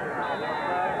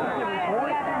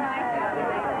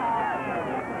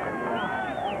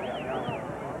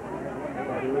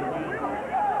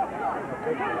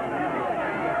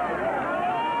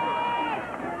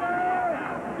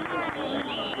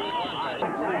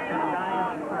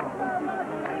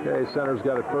 Okay, center's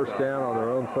got it first down on their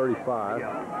own 35.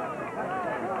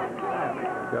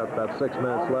 Got about 6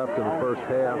 minutes left in the first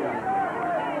half.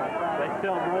 They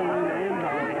still rolling in the end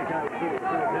zone. They got to keep it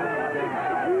down.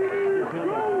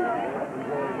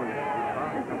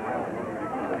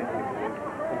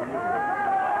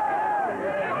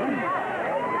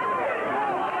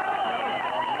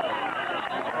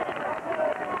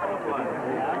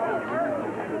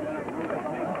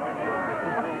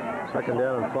 Second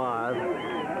down and 5.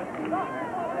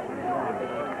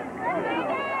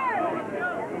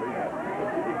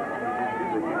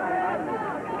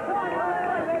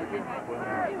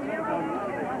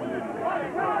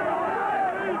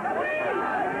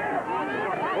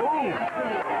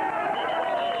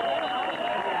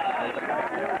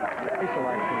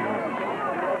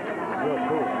 Real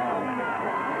cool.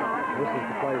 This is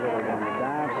the play where they're going to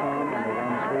dive some and they're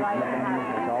going to sweep down.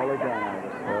 That's all they've done.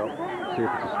 Well, see if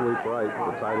it's a sweep right.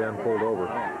 The tight end pulled over.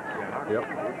 Yep.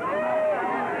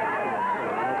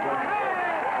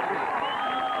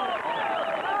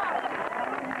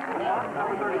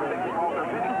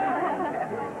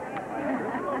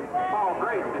 Paul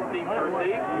Grace is the Deep to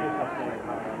receive.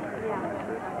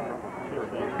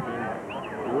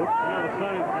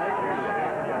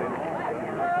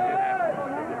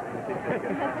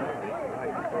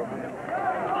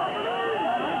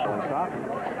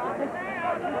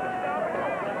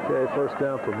 Okay, first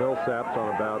down for Millsaps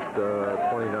on about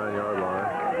 29-yard line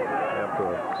after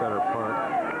a center punt.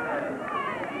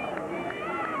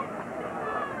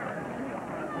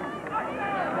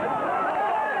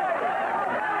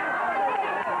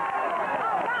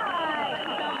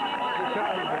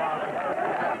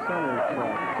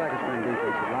 Second string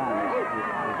defensive line is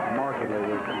markedly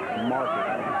weak.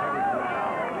 Markedly.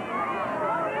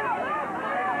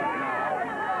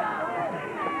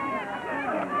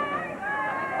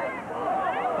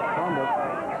 Fumble.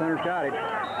 Center's got it.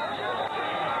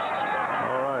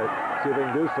 All right, see if they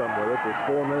can do something with it. There's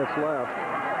 4 minutes left.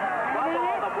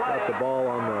 Got the ball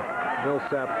on the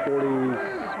Millsaps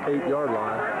 48-yard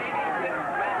line.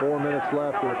 4 minutes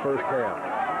left in the first half.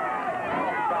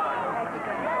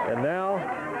 And now,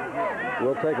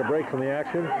 we'll take a break from the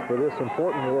action for this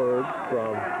important word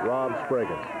from Rob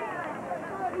Spraggins.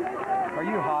 Are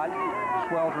you hot?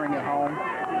 Sweltering at home?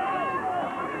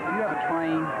 Do you have a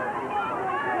train?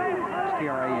 It's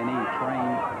T-R-A-N-E,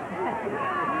 train.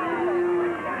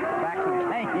 Back to the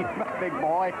game, big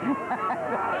boy.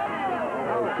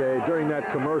 Okay, during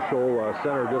that commercial,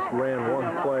 center just ran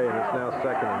one play, and it's now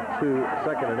second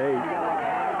and 8.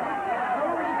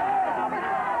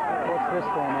 What's this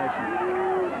formation?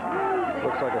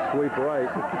 Looks like a sweep right.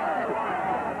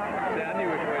 See, I knew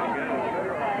which way to go.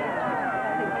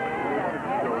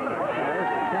 There's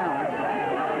the counter.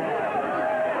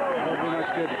 Won't be much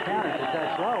good to count if it's that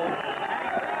slow.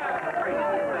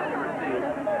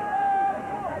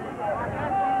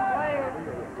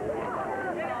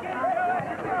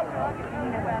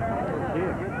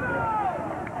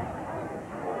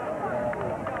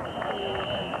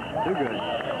 Too good.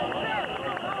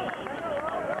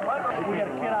 We had a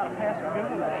kid out of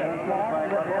Pasadena that had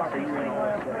SEC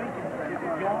last week.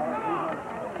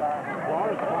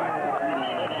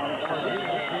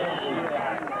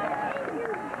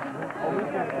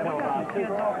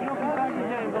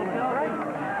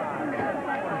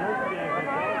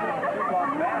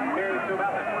 Carries to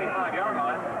about the 25-yard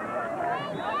line.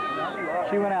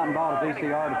 She went out and bought a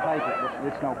VCR to take it, but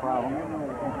it's no problem.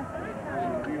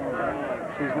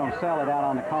 She's going to sell it out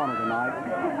on the corner tonight.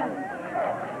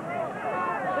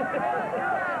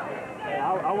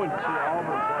 I went to see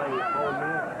Auburn play Ole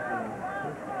Miss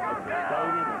at the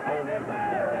stadium. Ole Miss.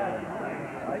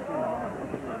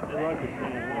 They like to see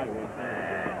him right with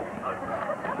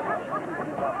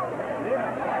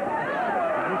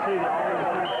Did you see the Auburn?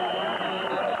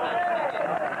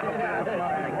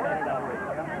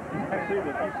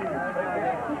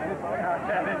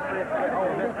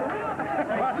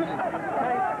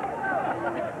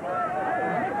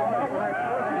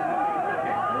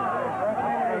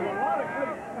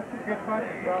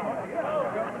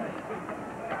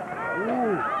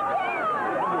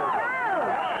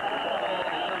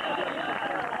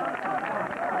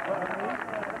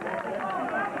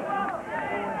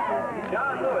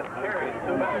 John Lewis carries to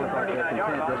about the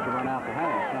 39-yard line. Just to run out the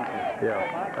house, not to...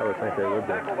 Yeah, I would think they would be.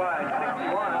 Tackled by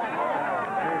 61.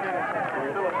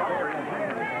 Philip Humphrey.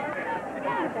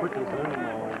 Put the zoom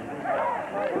on.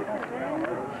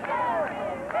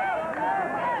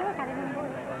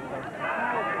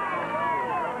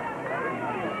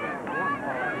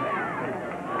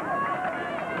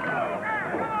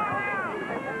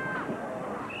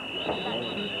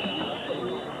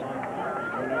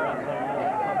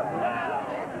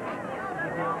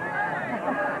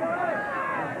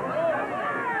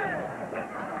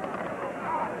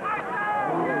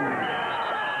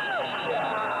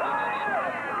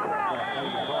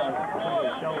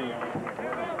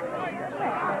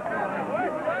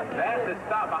 That's his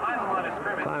stop behind the line of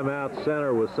scrimmage. Timeout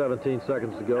center with 17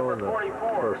 seconds to go in the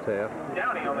first half.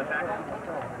 Downey on the tackle.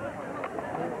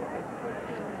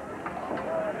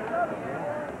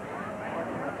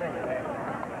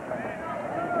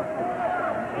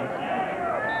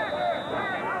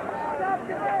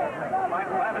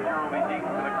 Mike Lavender will be deep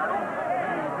for the Colonel.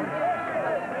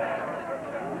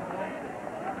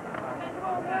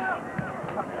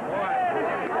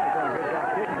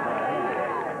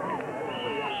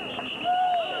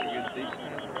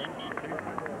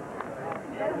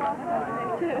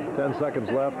 10 seconds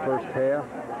left, first half.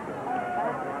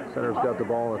 Center's got the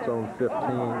ball on its own 15.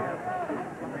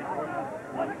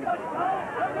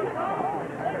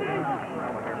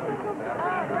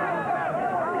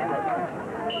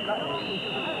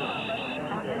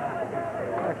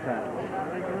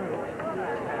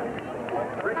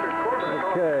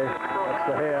 Okay.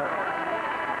 past the half.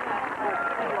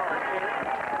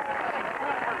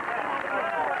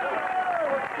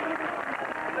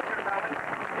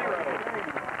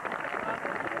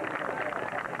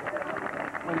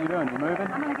 What are you doing? You moving?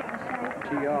 I'm going to get in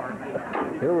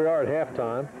shape. Here we are at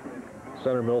halftime,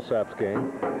 Center Millsaps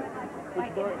game.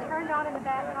 Like, is it turned on in the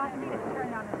back? I see it's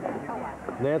turned on in the back. Oh,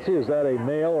 wow. Nancy, is that a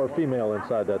male or female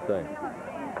inside that thing?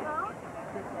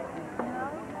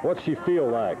 What's she feel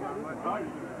like?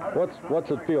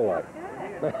 What's it feel like?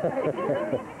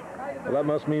 Well, that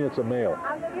must mean it's a male.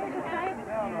 I'm scared to say it.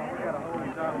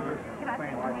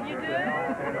 You do?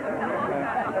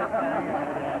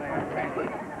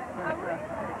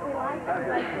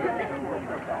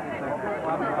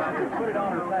 Put it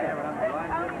on her tab.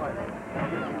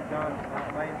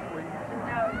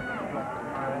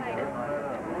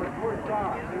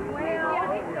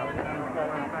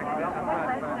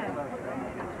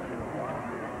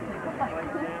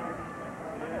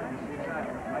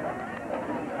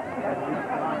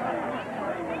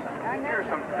 Here's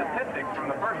some statistics from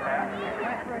the first half.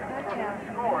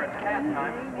 Score at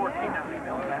halftime is 14-0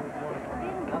 Millsaps.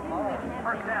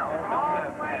 First down,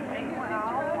 Millsaps had 8,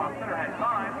 while Center had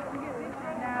 5.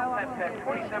 Millsaps had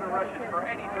 27 rushes for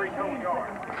 83 total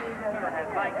yards. Center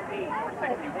had 19 for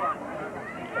 61.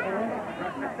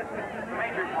 The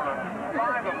Majors were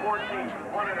 5 of 14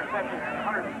 with 1 interception and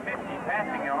 150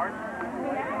 passing yards.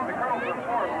 The Colonels were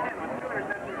 4 of 10 with 2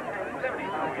 interceptions and 70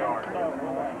 total yards.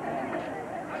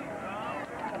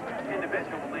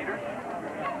 Individual leaders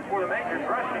for the Majors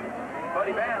rushing.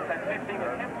 Buddy Bass had 15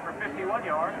 attempts for 51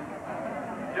 yards.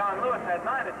 John Lewis had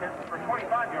 9 attempts for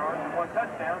 25 yards and 1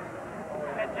 touchdown.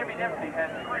 And Jimmy Dempsey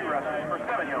had 3 rushes for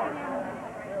 7 yards.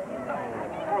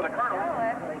 For the Colonels,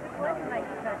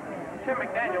 Tim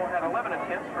McDaniel had 11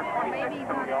 attempts for 26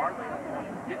 total yards.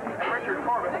 And Richard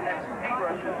Corbett had 8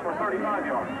 rushes for 35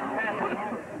 yards. Passing,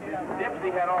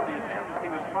 Dempsey had all the attempts. He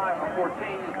was 5 of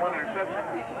 14 with 1 interception,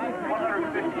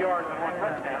 150 yards and 1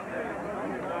 touchdown.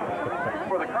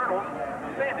 For the Colonels,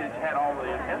 Sandage had all the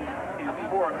attempts. He was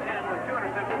 4 of 10 with 2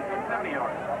 interceptions and 70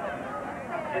 yards.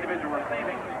 Individual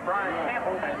receiving, Brian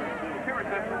Campbell had 2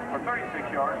 receptions for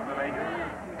 36 yards for the Majors.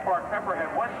 Park Pepper had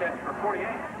 1 catch for 48.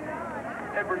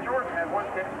 Edward Jordan had 1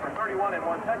 catch for 31 and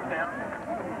 1 touchdown.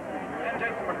 And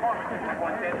Jason McCormick had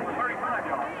 1 catch for 35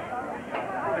 yards.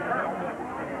 For the Colonels,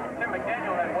 Tim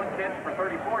McDaniel had 1 catch for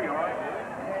 34 yards.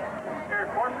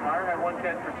 Eric Horsemeyer had 1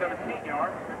 catch for 17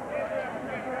 yards.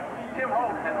 Tim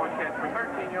Holt had 1 catch for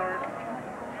 13 yards.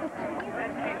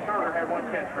 And Keith Schroeder had 1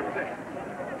 catch for 6.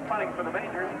 Punting for the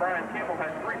Majors, Brian Campbell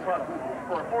had 3 punts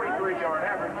for a 43-yard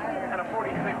average and a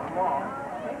 46 long.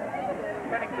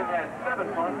 Pennington had 7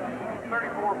 punts,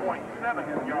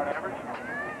 34.7-yard average,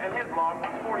 and his long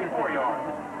was 44 yards.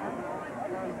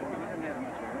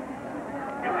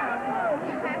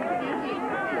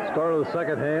 Start of the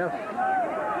second half.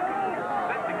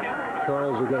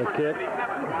 Colonels are going to kick.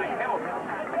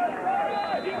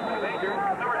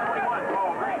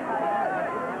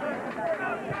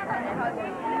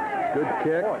 Good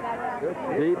kick,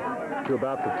 deep to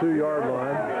about the 2-yard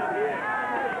line.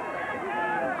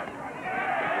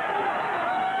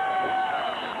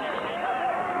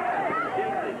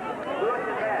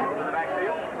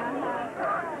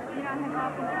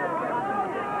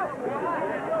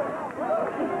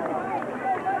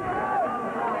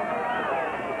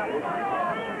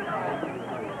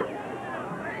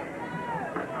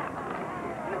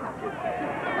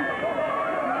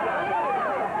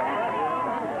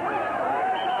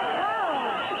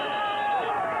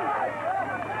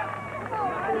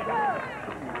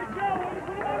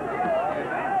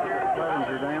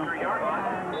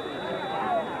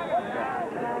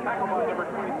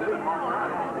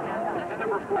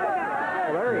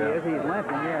 Oh, there he is. He's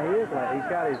limping. Yeah, he is limping. He's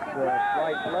got his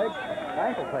right leg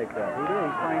ankle taped up. He did.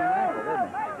 He's spraining an ankle, didn't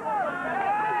he?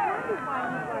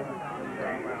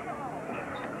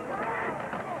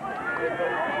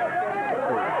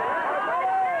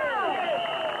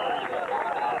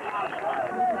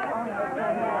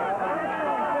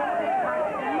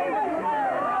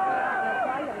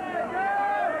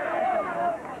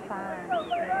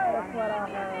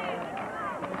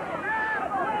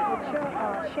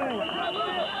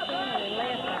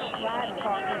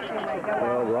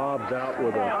 Well, Rob's out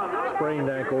with a sprained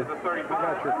ankle. I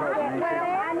got your coat, Nancy.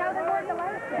 I know the word the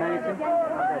last Nancy, I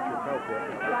got your coat there.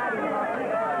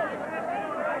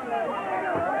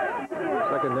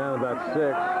 Second down, about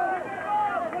 6.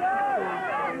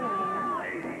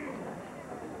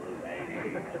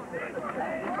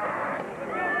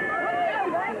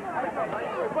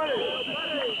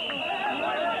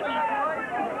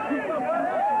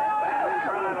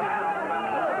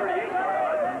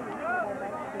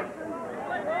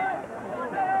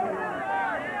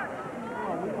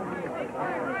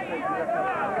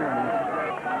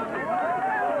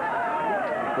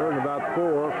 Third and about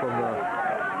 4 from the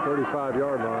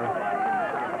 35-yard line.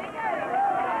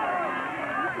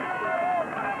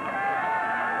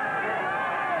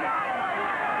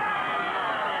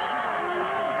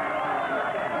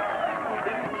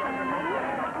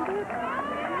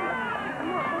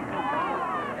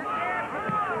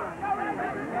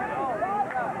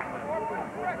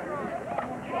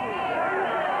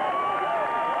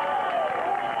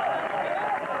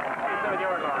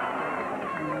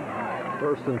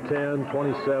 First and 10,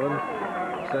 27.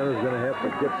 Center's going to have to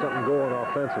get something going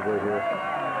offensively here.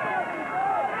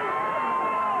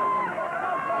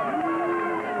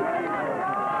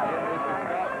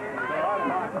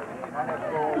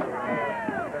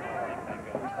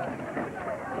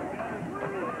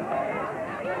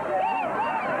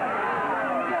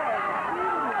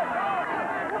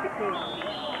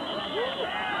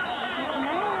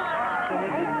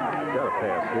 Got a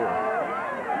pass here.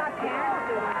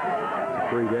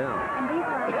 3 down. And these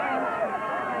are Nancy,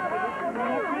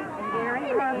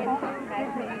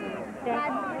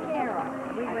 Gary, and Carol.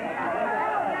 We were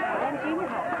in junior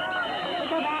high. We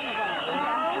go back again.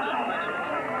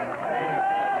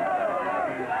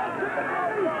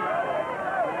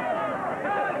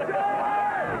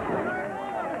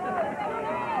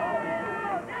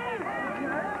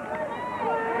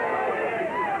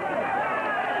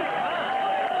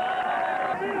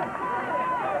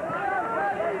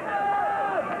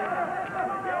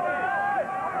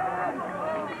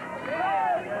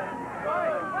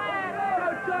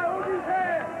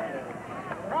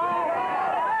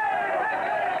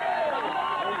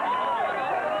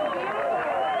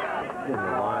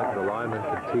 The lineman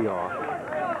can tee off.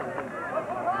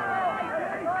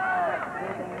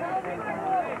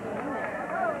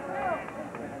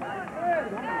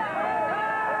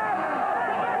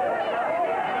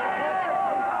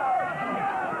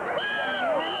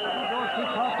 He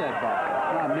caught that ball.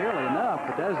 Not nearly enough,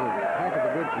 but that's a heck of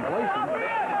a good completion.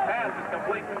 Pass is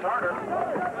complete to Carter.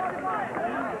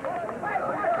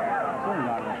 They're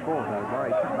not going to score without a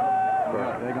break.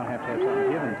 They're going to have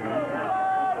something given to them.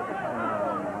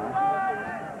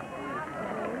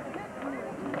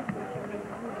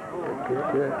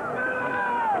 Okay.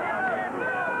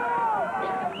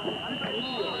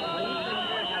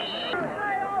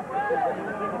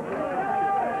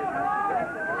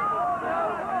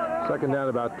 Second down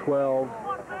about 12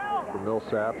 for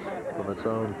Millsaps from its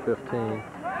own 15.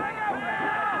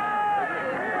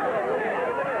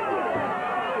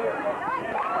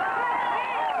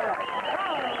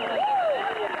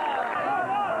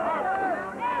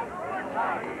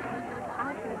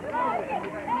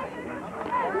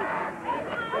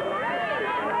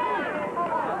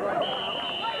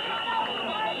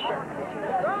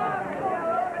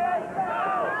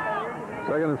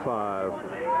 Second and 5.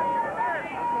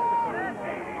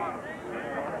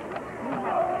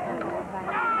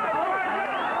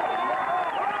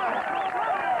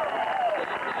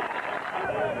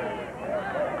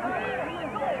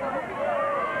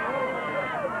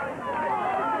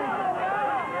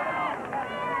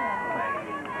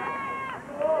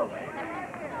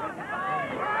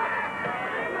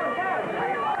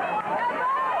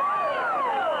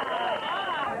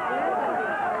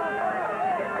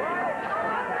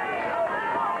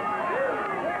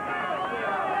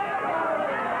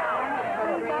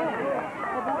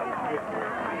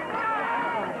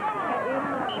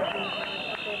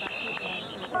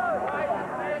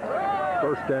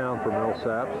 First down for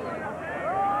Millsaps,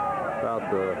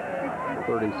 about the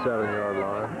 37-yard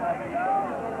line.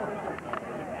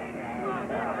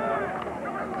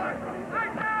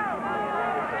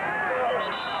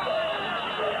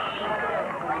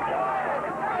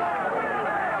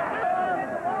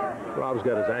 Rob's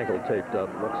got his ankle taped up.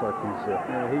 Looks like he's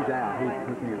he's out. He's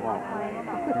pushing it off.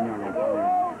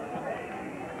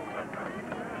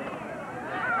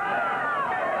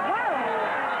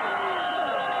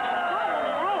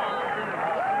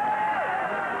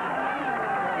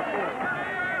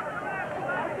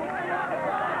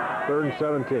 Third and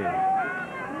 17.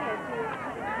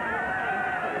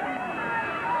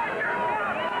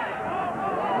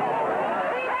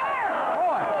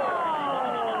 Boy,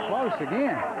 close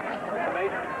again.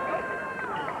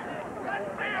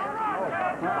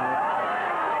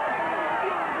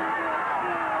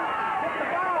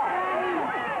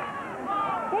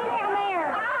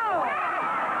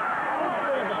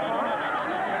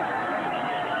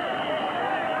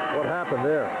 What happened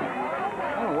there?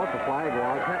 I don't know what the flag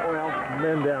was. Well,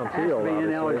 Men downfield. be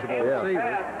ineligible receiver.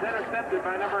 Pass intercepted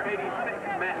by number 86,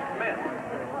 Matt Smith.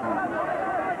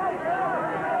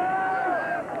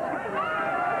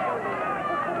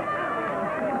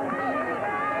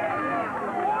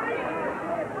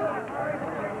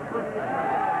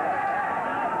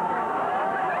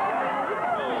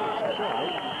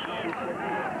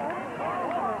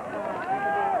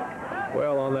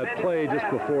 play just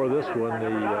before this one, the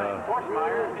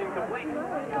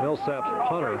Millsaps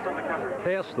punter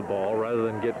passed the ball rather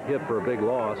than get hit for a big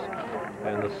loss,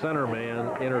 and the center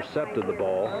man intercepted the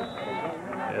ball,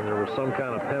 and there was some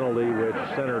kind of penalty which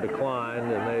center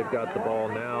declined, and they've got the ball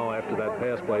now after that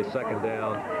pass play, second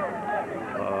down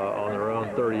on their own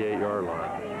 38-yard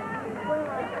line.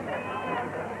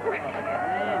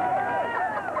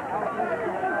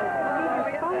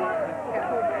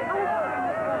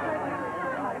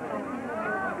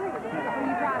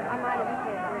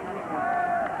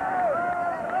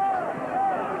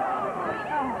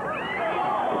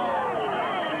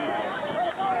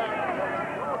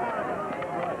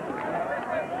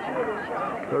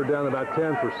 Third down about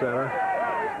 10 for center.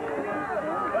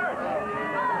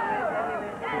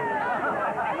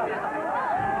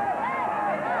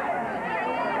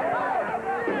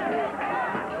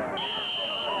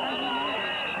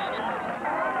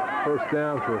 First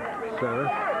down for center.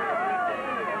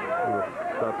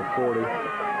 About the 40.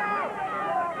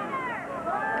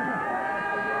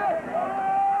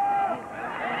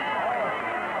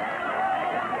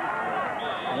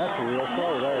 That's a real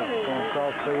throw there. Going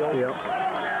across field. Yep.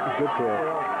 Good throw.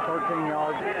 13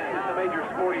 yards. At the Major's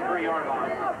 43-yard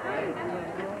line.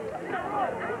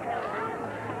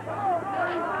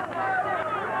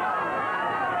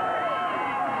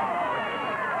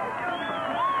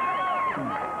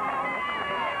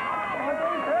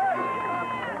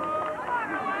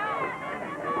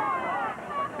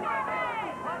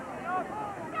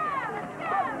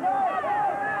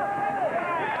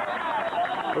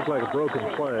 Looks like a broken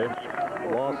play.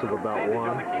 Loss of about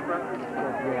one.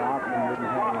 Yeah, option didn't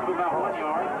have Loss of about 1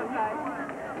 yard.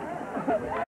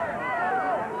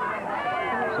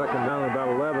 Second down about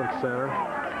 11th center.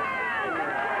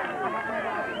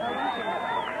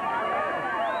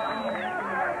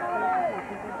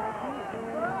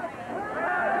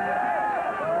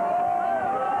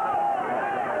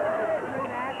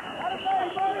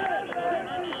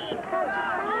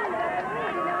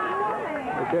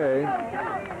 Okay,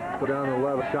 put down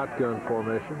 11 shotgun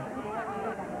formation.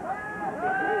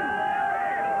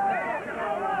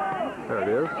 There it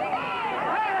is.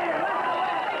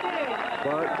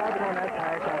 But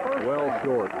well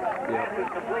short. Pass is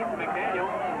complete to McDaniel.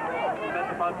 That's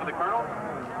the punt for the Colonel.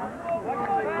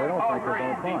 They don't think they're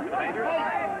going to punt. The Majors.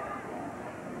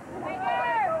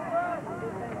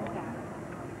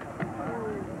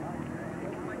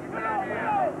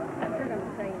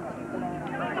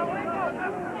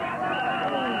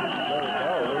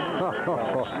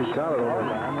 He got it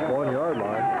on the 1 yard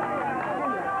line.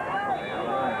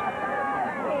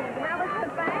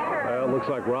 Well, it looks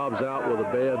like Rob's out with a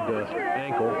bad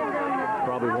ankle.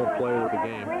 Probably won't play with the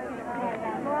game.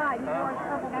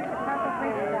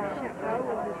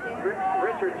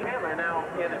 Richard Chandler now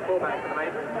in at fullback for the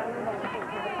Majors.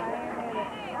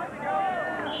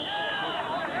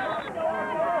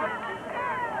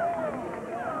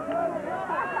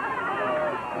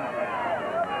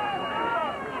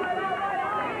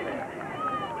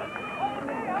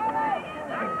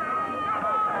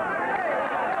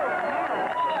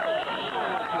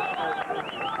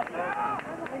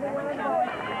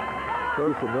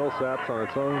 Throws for Millsaps on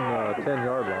its own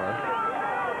 10-yard line.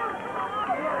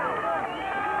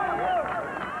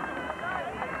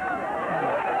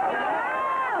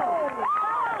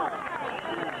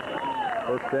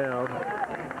 First down.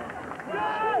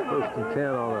 First and 10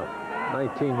 on a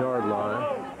 19-yard line.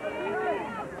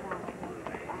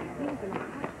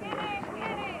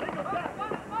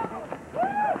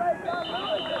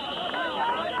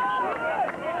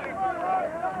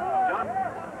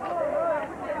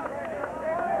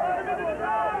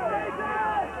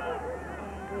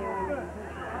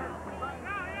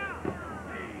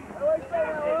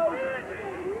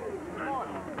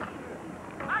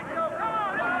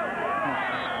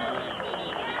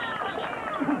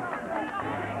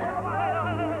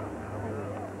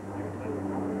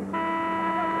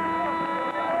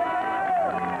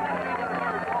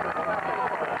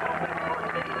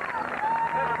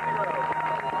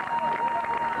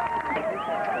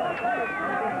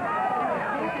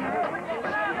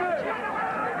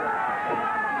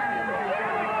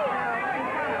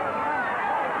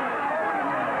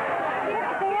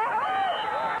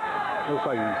 Looks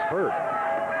like he's hurt.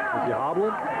 Is he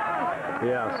hobbling?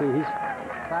 Yeah, see, he's...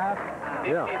 Five?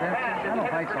 Yeah. I don't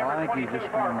think so. I think he's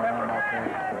just scoring around out there,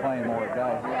 playing more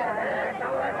today.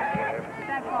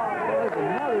 That was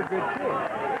another good kick.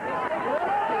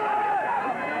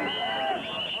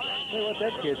 See what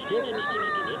that kid's kicking.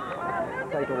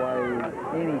 Take away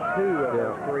any two of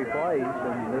those three plays,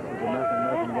 and this is a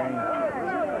nothing game.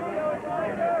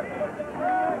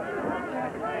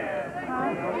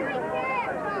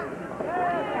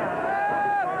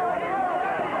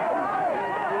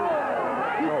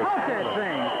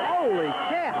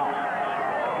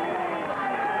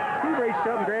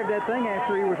 that thing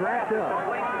after he was wrapped up.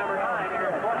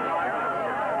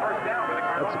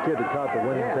 That's the kid that caught the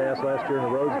winning pass last year in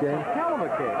the Rhodes game. Hell of a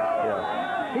kick.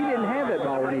 Yeah. He didn't have that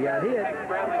ball when he got hit.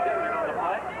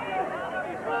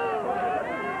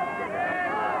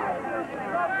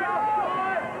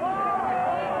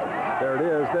 There it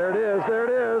is, there it is, there it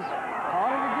is.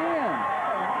 Caught it again.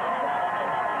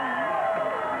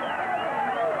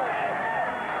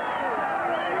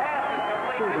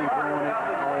 Should have been throwing it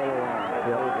all along.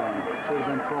 Should have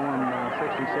been throwing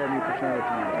 60, 70% of the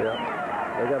time. Yep.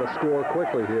 They got to score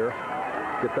quickly here.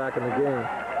 Get back in the game.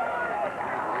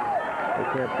 They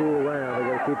can't fool around. They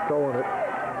got to keep throwing it.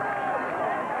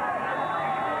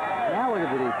 Now look at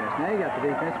the defense. Now you got the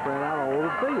defense spread out all over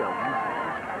the field.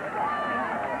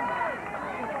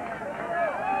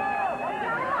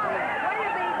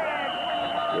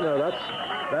 You know,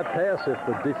 that pass, if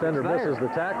the defender misses the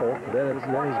tackle, then he's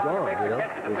gone, you know.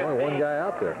 There's only one guy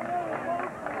out there.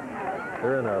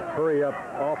 They're in a hurry-up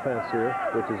offense here,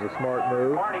 which is a smart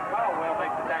move. Try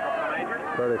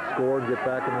to score and get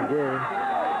back in the game.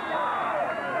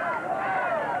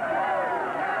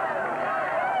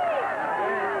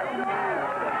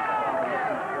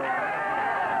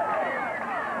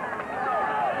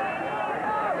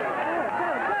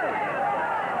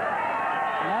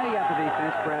 Now you got the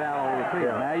defense spread out all over the field.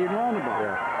 Yeah. Now you can run the ball.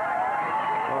 Yeah.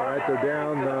 All right, they're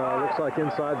down, looks like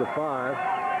inside the 5.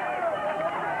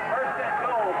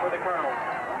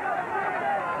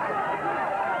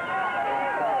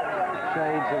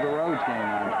 Shades of the Rhodes game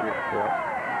last year. Yep.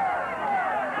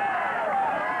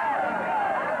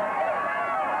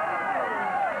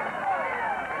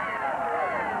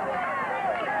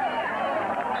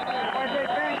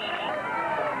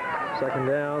 Second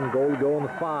down, goal to go on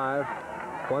the 5.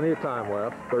 Plenty of time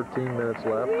left, 13 minutes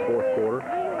left, fourth quarter.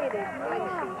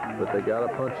 But they got to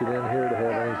punch it in here to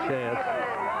have any chance.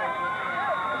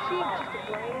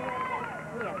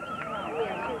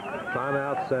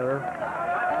 Timeout, center.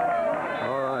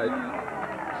 All right.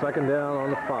 Second down on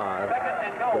the 5.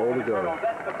 Goal to go.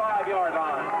 That's the 5-yard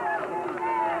line.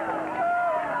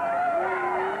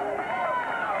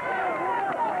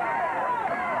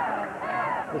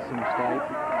 This is a mistake.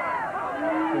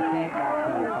 He can't back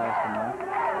pedal fast enough.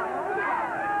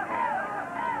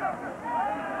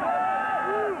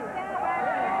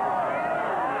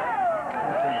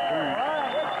 That's interference.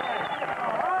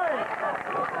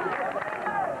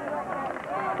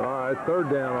 All right, third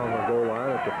down on the goal line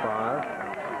at the 5.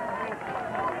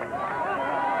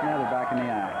 Now they're back in the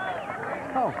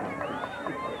eye. Oh.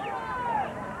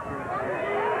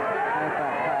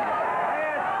 Halfback pass.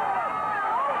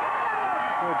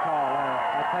 Good call there.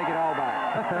 I take it all back.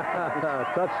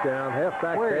 Touchdown,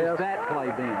 halfback Where has pass that play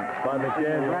been? by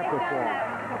McDaniel. Repertoire.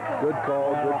 Good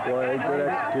call, good play, good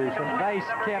execution. They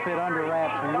kept it under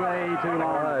wraps way too long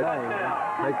All right,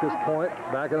 today. make this point,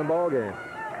 back in the ball game.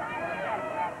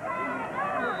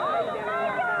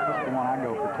 This is the one I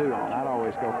go for 2 on. I'd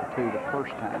always go for 2 the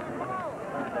first time.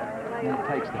 Then it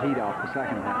takes the heat off the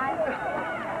second time.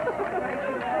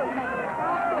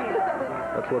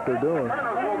 That's what they're doing.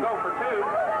 Colonels will go for 2.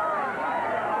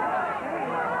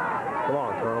 Come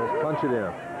on, Colonels, punch it in. You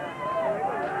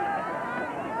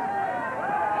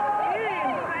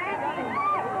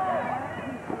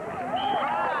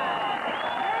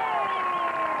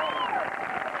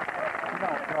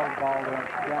don't throw the ball to a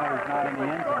guy who's not in the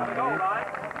end zone, do you?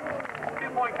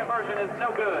 2-point conversion is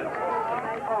no good.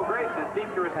 Oh, Grace is deep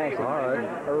to receive. All right.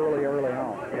 Early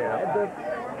on. Yeah.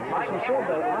 As you said,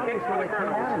 though, obviously they came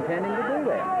out intending to do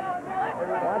that.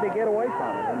 Why'd they get away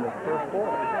from it in the first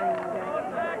quarter?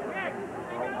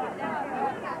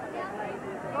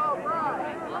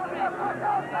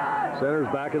 Center's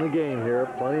back in the game here.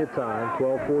 Plenty of time.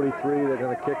 12:43. They're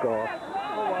going to kick off.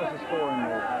 What was the score in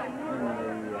the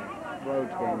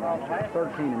Rhodes game last year?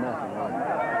 13-0, wasn't it?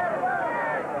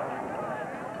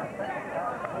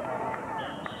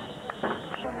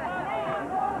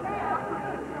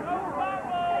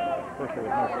 Of course, there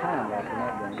was no time left in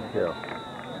that game.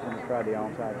 Yeah. And they tried the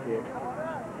onside kick.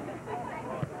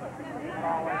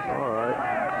 All right.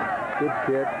 Good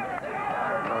kick.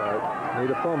 All right.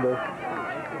 Need a fumble.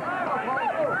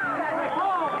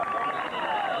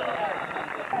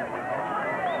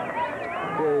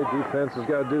 Okay, defense has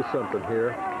got to do something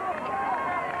here.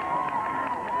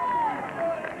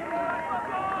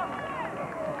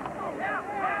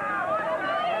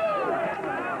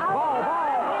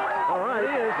 All right,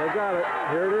 they got it.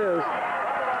 Here it is.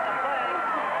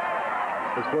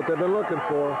 It's what they've been looking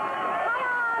for.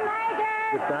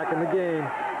 Get back in the game.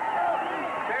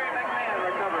 Barry McMahon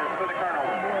recovers for the Colonels.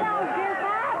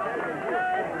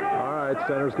 All right,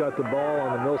 center's got the ball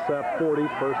on the Millsap 40,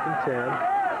 1st and 10.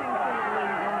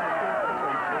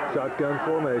 Shotgun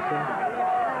formation.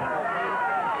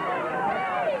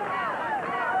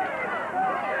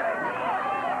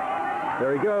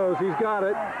 There he goes. He's got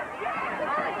it.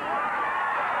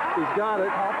 He's got it.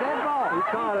 Caught that ball. He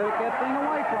caught it. Took that thing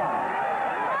away from him.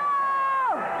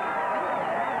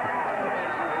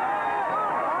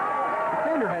 The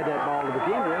defender had that ball to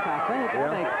begin with, I think.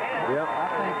 Yep. I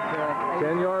think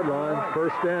 10-yard line,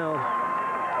 first down.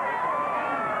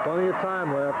 Plenty of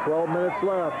time left, 12 minutes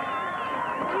left.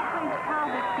 Could you please call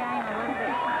this game a little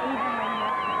bit evenly?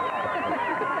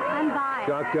 Unbiased.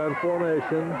 Shotgun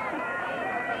formation.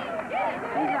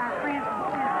 These are our friends from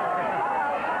Tennessee.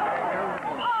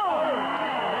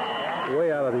 Way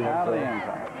out of the end out of the zone. end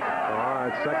zone. All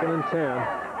right, 2nd and 10.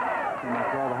 And they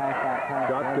throw the halfback pass.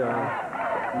 Shotgun.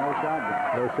 No shotgun.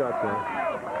 No shotgun.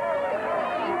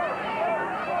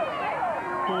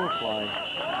 Cool play.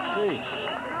 See.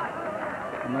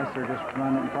 Unless they're just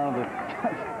running in front of the...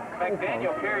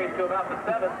 McDaniel carries to about the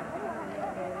 7th.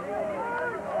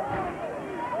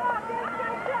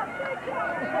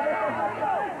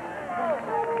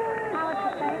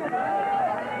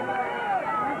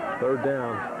 Third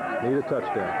down. Need a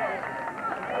touchdown.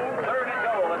 3rd and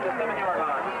goal at the 7-yard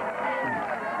line.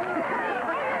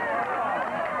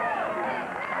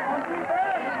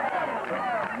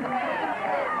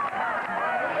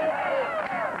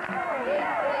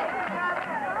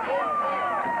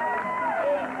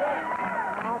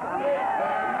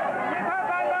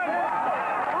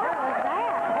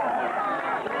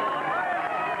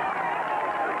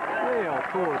 Real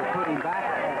cool to put him back.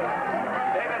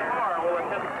 David Farr will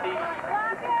attempt the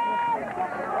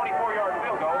 24-yard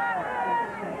field goal.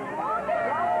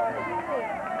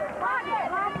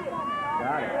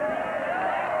 Got it.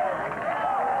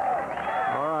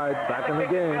 All right, back in the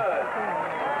game.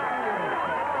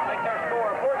 Make their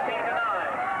score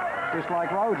 14-9. Just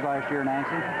like Rhodes last year,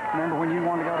 Nancy. Remember when you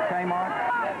wanted to go to Kmart?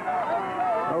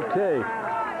 Okay,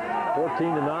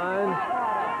 14-9.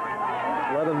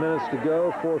 11 minutes to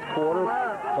go, fourth quarter.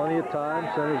 Plenty of time.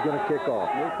 Center's going to kick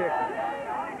off. New kicker.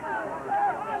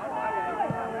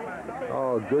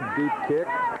 Oh, good deep kick.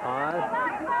 High.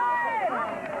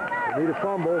 Need a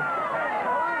fumble.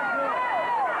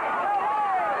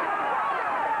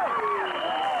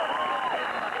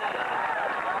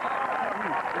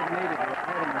 Didn't need it.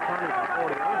 Had him return it to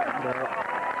 40. No.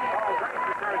 Charles Reese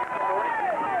returns to the 40.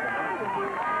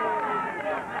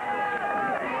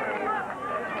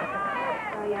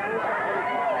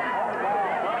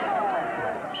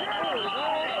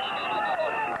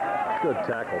 Good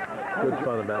tackle. Good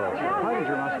fundamentals.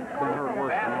 Clevenger must have been hurt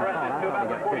worse than I thought. I thought he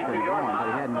got kicked in the groin, but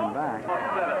he hadn't been back.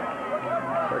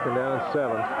 2nd down and 7.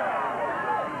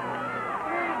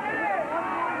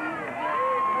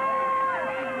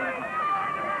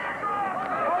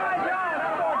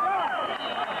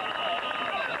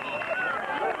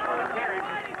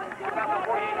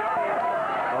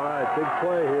 All right, big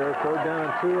play here. 3rd down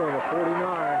and 2 on the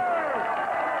 49.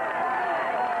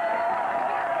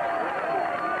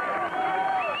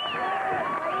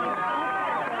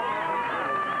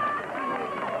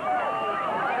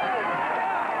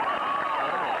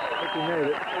 He made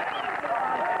it.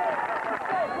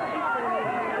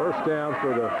 First down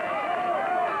for the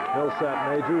Millsap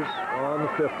Majors on the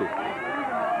 50.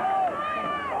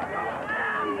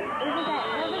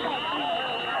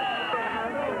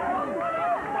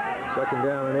 Second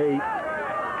down and 8.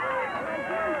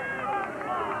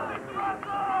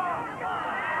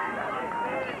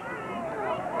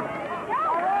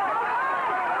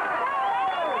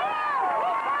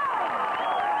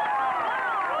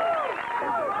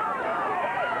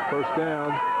 First down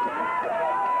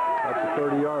at the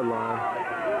 30-yard line.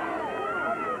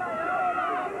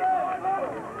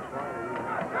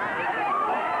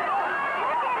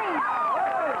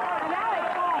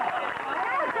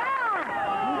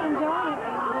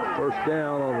 First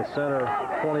down on the center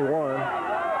 21.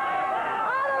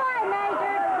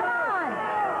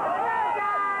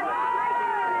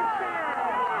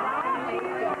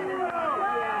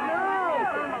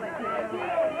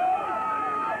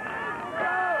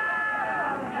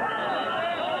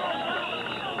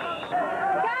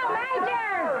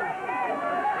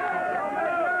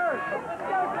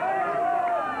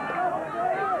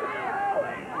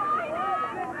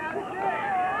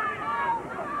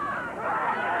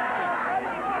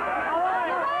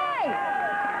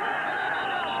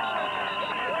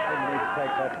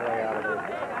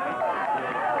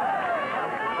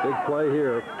 Big play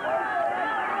here.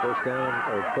 First down,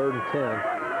 or 3rd and 10.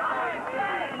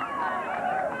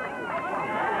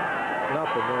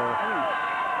 Nothing there.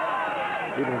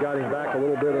 Even got him back a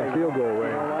little bit in field goal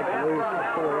range. Like to lose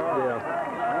 4 yards. Yeah.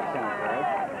 That sounds right.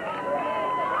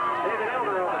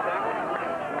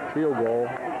 field goal.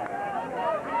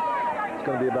 It's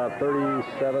going to be about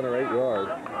 37 or 8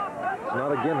 yards. It's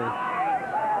not a gimme.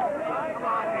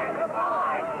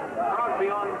 Crosby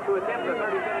on to attempt a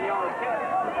 37-yard kick.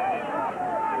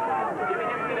 Jimmy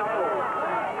Dempsey to hold.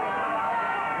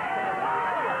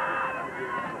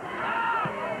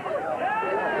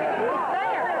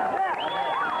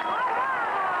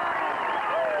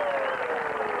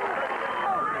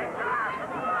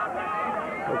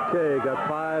 Okay, got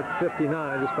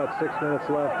 5:59, just about 6 minutes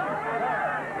left.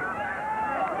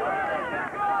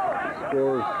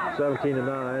 Scores 17-9.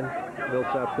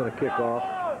 Millsaps going to kick off.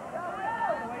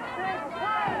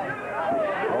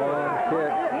 Ball on the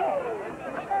kick.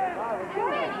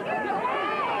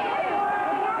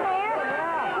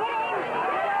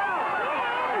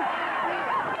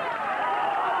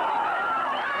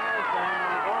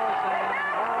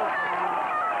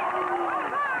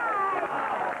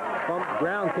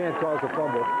 Ground can't cause a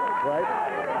fumble, right?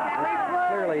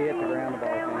 Clearly hit the ground, the ball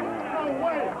came out.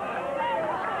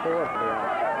 Fourth down.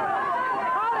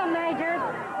 Hold them, Majors.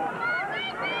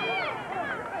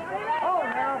 Oh,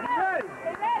 now, ready.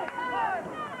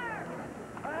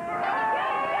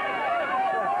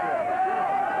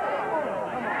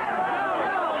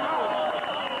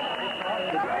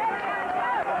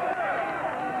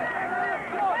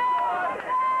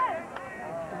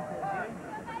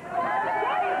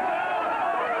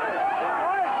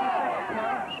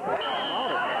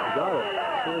 Got it.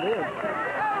 Sure did.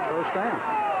 First down.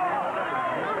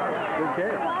 Good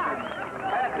catch.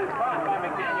 Pass is caught by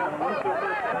McDaniel.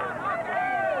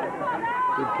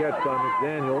 Good catch by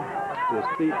McDaniel. His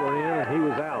feet were in and he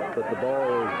was out, but the ball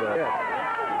is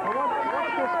Well,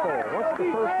 what's this for? What's the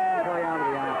first down play out of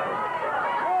the outfield?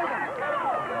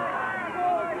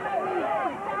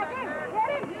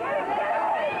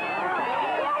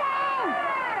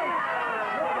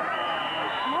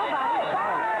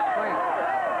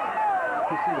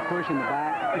 You see the push in the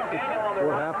back?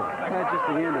 what happened. That's just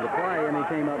the end of the play, and he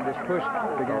came up and just pushed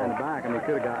the guy in the back, and he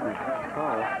could have gotten a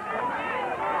call.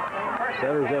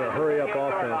 Center's in a hurry-up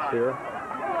offense here.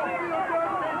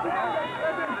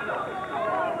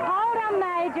 Hold them,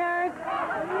 Majors.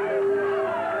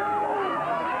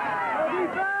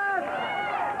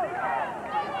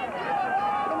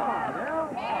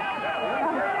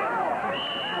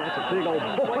 That's a big old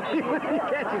boy. When he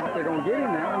catches it, they're going to get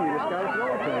him now, and you just got to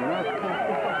throw it to him.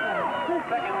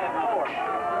 Second and 4.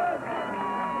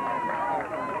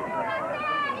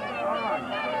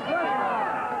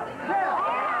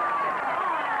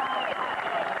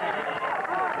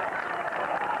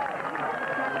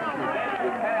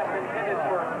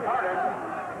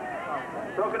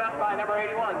 Broken up by number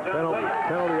 81, John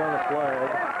Penalty on the flag.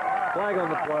 Flag on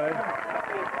the play.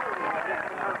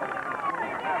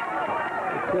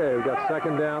 Okay, we've got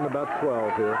second down, about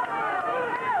 12 here.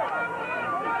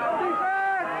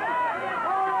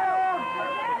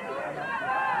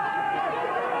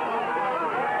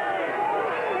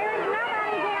 There's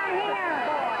nobody down here.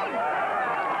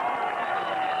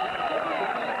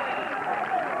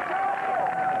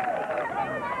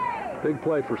 Big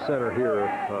play for center here.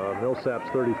 Millsaps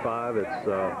 35. It's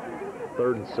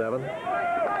 3rd and 7.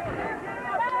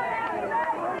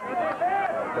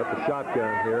 Got the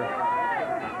shotgun here.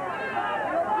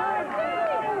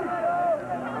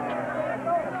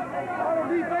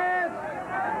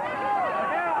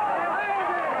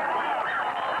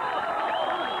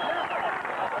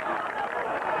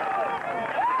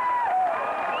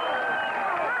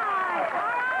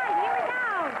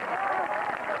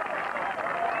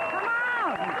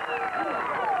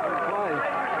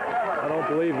 I don't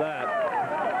believe that.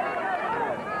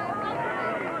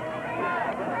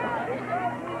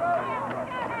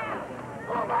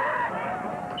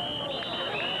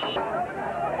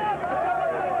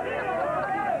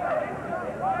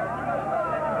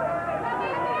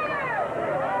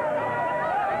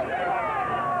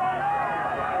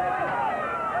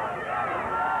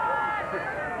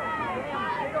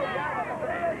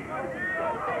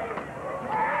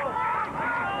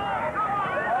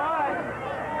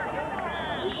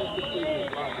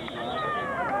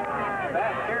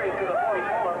 Back carry to the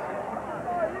 44.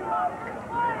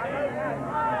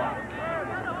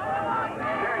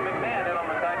 Jerry McMahon in on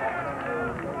the tackle.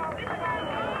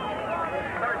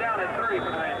 3rd down and 3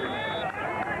 for the Rangers.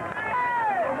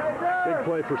 Big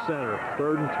play for center.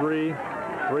 3rd and 3.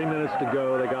 3 minutes to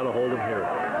go. They got to hold him here.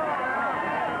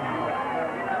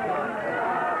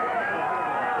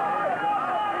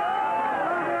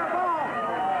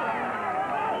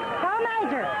 Go,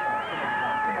 Major.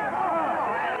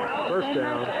 First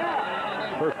down.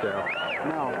 First down.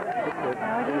 No, it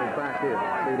was back here,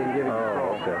 so he didn't give it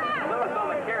control. Okay. Lewis on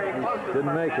the carry, close to the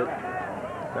Didn't make it.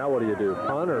 Now what do you do?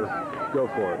 Punt or go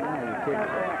for it? Yeah, you kick it.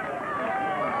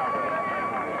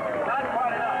 Not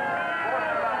quite enough.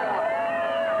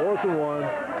 4th and 1.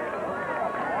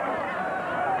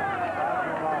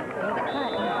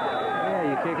 Yeah,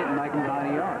 you kick it and make them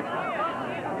 90 yards.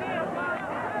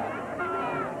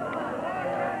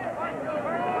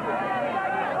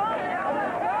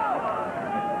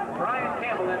 Brian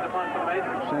Campbell in the punt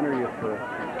formation. Center, you have to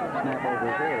snap over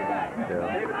his head. Yeah.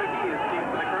 David McGee is deep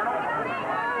for the Colonel.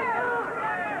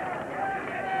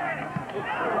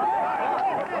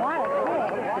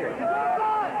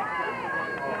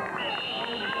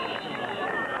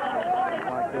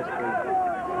 Like this,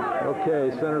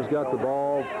 Okay, center's got the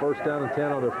ball. 1st down and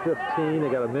 10 on their 15. They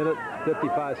got a minute,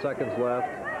 55 seconds left.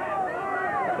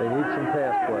 They need some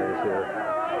pass plays here.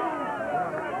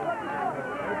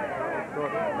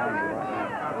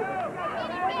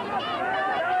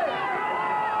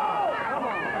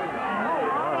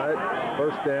 All right,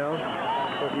 1st down.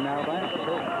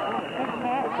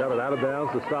 Got it out of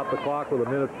bounds to stop the clock with a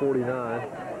minute 49.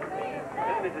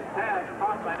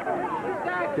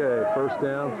 Okay, 1st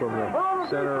down from the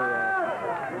center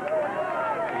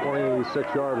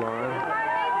 26-yard line.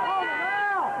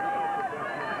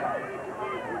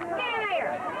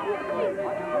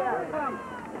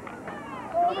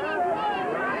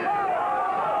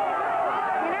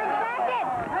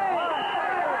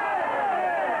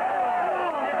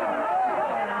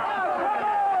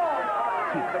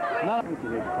 I think you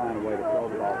need to find a way to throw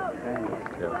the ball.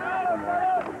 Yeah.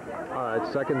 All right,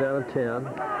 2nd down and 10.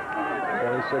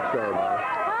 26-yard line.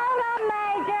 Hold on,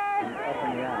 Major! Up in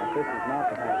the eye. This is not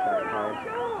the halfback pass.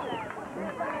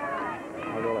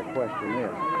 I really question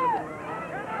this.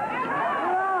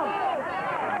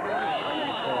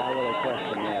 I really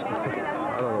question that.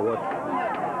 I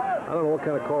don't know what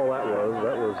kind of call that was.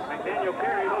 That was. McDaniel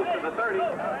carry goes to the 30.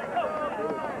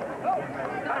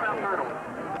 Timeout, Colonel.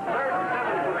 3rd and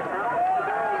 7 for the Colonel.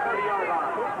 They're on the 30-yard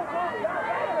line.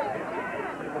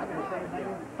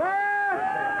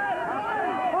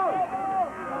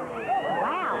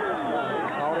 Wow.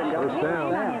 1st down.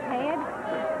 On his head.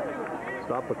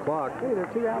 Stop the clock. Hey, they're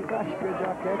two outside. Good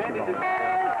job catching it. You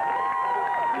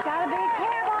gotta be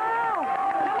careful.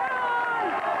 Come on.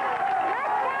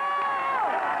 Let's go.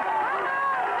 Come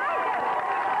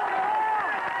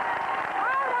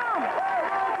on,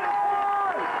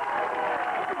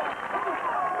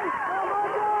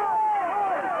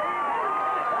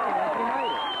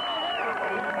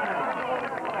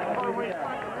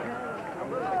 Major.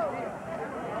 Hold on.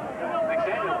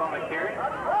 McDaniel's on the carry.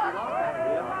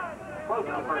 Close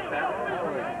to the 1st down.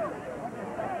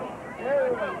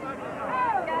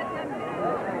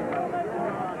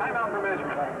 Timeout for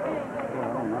measurement. I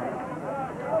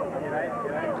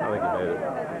think he made it.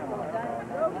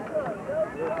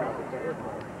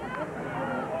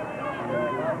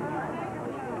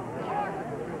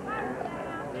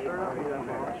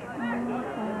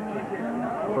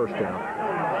 First down.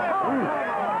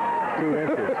 2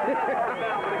 inches.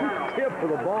 Tip of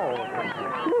the ball.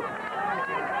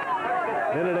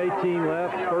 Minute 18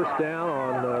 left. 1st down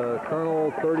on the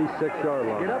Colonel 36-yard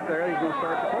line. Get up there. He's going to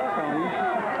start the clock on you.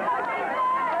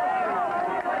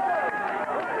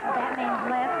 That means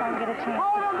left don't get a chance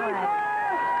to play.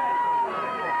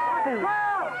 Who?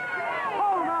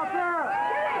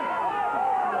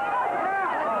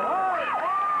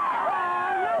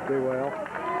 Do well.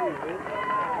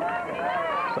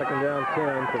 2nd down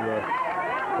 10 from the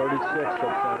 36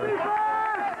 of center.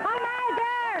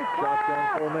 Shotgun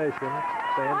formation.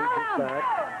 Sandy gets back.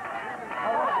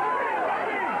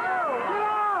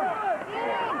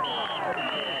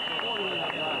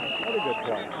 Another good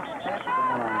play.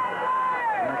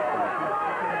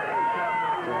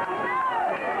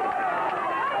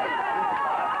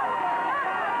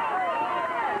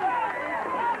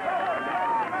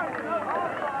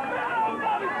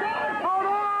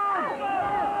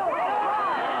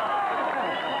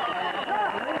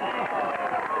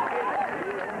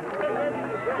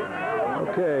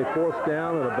 Okay, 4th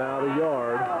down and about a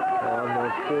yard on the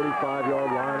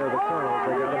 45-yard line of the Colonels.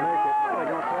 They got to make it. They're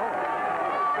going to throw it.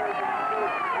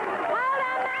 Hold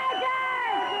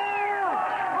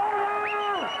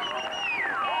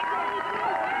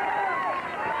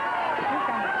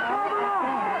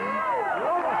on,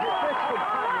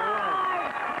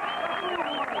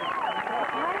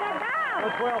 The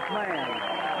 12th man.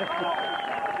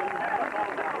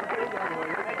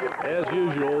 As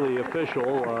usual, the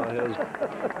official has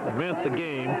meant the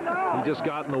game. He just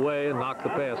got in the way and knocked the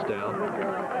pass down.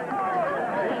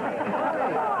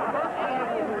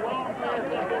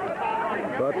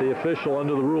 But the official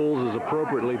under the rules is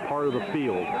appropriately part of the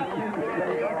field,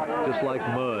 just like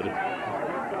mud.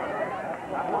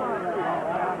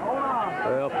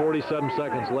 Well, 47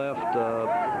 seconds left.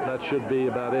 That should be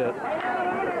about it.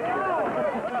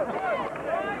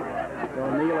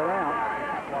 They'll kneel it out.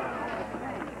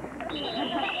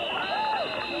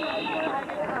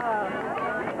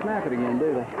 Snap it again,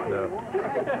 do they? No.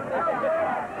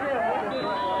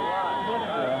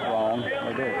 Wrong.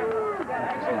 They did.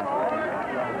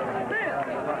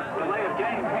 Delay of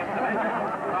game against the Major.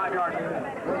 5 yards.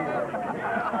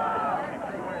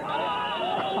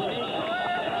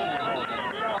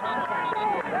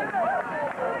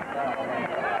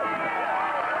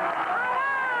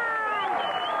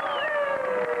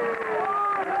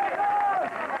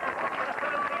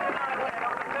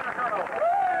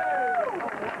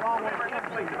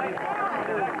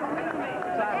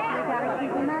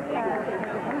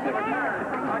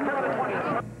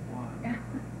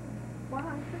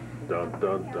 Dun,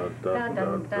 dun, dun, dun,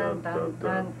 dun, dun, dun,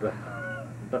 dun.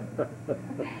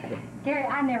 Gary,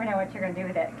 I never know what you're going to do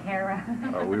with that camera.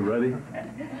 Are we ready?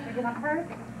 Is it my purse?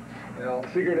 Well,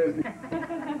 secret is.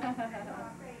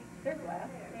 There's left.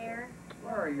 There.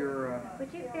 Where are your?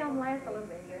 Would you film left a little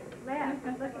bit here? Left.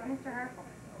 Look at Mr. Herschel.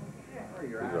 Where are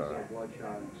your eyes so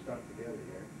bloodshot and stuck together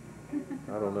here?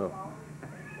 I don't know.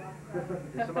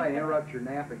 Did somebody interrupt your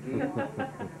nap again?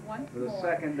 For the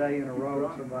second day in a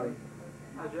row, somebody.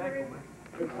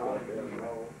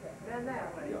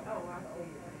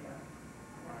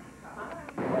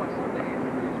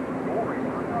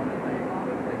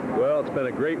 Well, it's been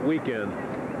a great weekend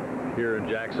here in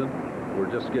Jackson. We're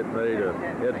just getting ready to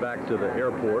head back to the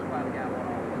airport.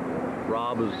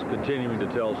 Rob is continuing to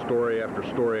tell story after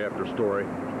story after story.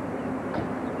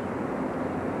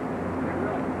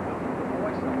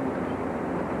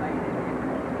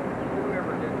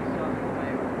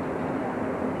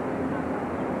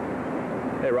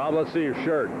 Hey, Rob, let's see your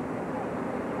shirt.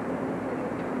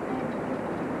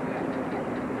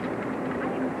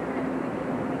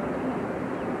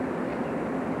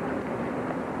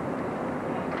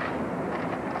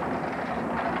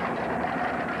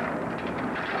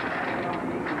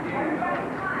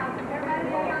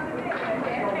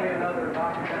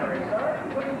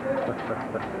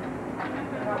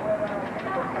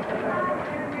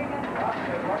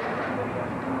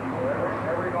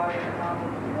 Everybody in the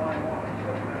conference is one.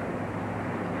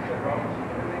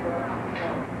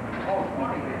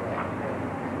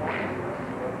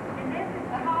 And this is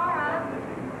Tahara.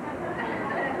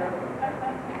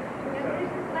 This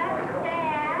is Lester's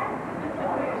dad.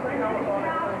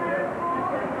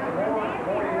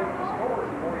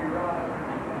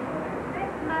 This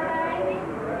is my baby.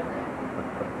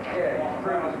 Yeah, you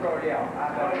pretty much throw it out.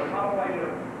 Who does he look like,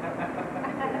 Gary?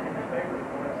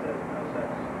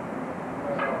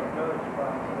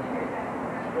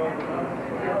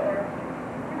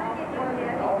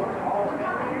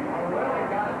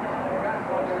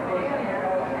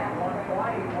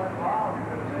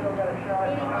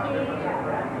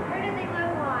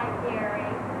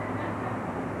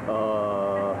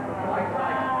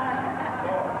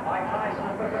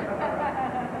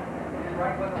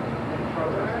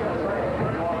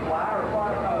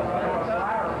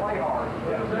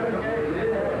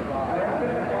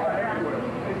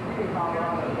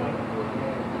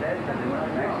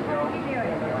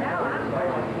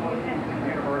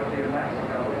 University of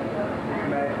Mexico. You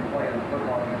imagine playing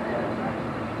football against them.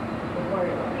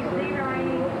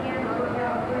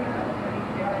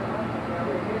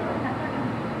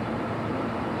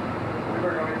 We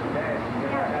were going to get some gas and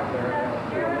get back out there.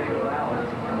 Still legal hours.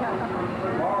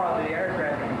 Tomorrow the air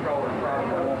traffic controllers probably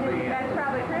won't be in. That's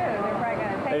probably true. They're probably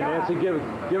going to Hey, take Nancy,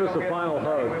 off. give us a final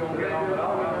hug. We won't get on at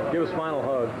all. Give us a final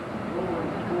hug.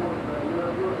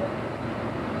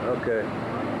 Okay.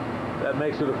 That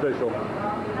makes it official.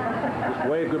 Just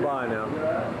wave goodbye now.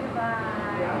 Goodbye.